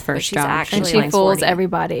Yes. the first she's job. actually And she like fools 40.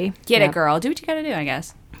 everybody. Get Yep. it, girl. Do what you got to do, I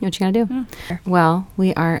guess. What you gotta do. Well,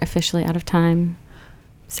 we are officially out of time.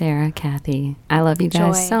 Sarah, Kathy, I love you guys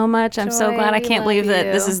Joy. so much. I'm so Joy, glad. I we can't love believe that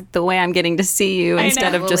you. this is the way I'm getting to see you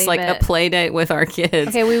instead of just Believe like a it. play date with our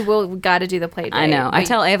kids. Okay, we got to do the play date. I know. I but-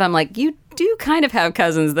 tell Ava, I'm like, you do kind of have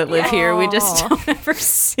cousins that live here. We just Aw. don't ever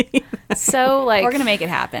see them. So, like, We're going to make it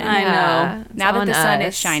happen. I know. it's Now that on the sun is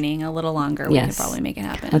us. shining a little longer, we Yes. can probably make it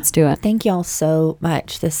happen. Let's do it. Thank y'all so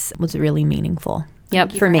much. This was really meaningful. Yep.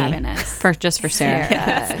 Thank you for me. having us. Just for Sarah.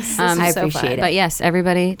 Yes. I appreciate it. But yes,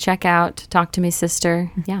 everybody check out Talk to Me Sister.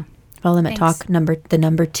 Yeah. Follow them at Thanks. the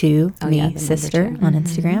number 2 Oh, me yeah, the number sister 2. on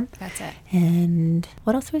Instagram. That's it. And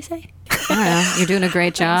what else do we say? I don't know. You're doing a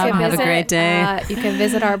great job. You can Have a visit, great day. you can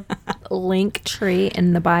visit our link tree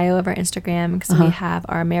in the bio of our Instagram because we have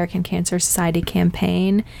our American Cancer Society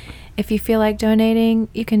campaign. If you feel like donating,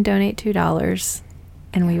 you can donate $2,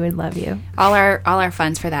 and we would love you. All our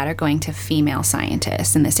funds for that are going to female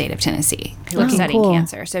scientists in the state of Tennessee who are Oh, studying cool.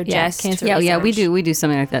 cancer. So Yeah, just cancer Yeah, we research. do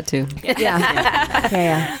something like that too.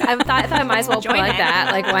 Yeah. I thought I might as well put it like that.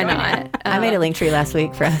 Like, why not? I made a link tree last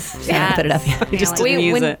week for us. Just haven't put it up yet. We just just didn't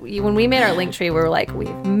use when we made our link tree, we were like,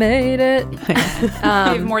 we've made it. we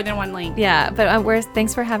have more than one link. Yeah, but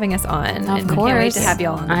thanks for having us on. Of and we can't wait course. to have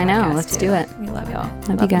y'all on the I know. podcast, Let's too. do it. We love y'all.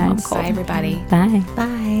 Love you guys. Bye, everybody. Bye.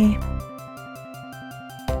 Bye.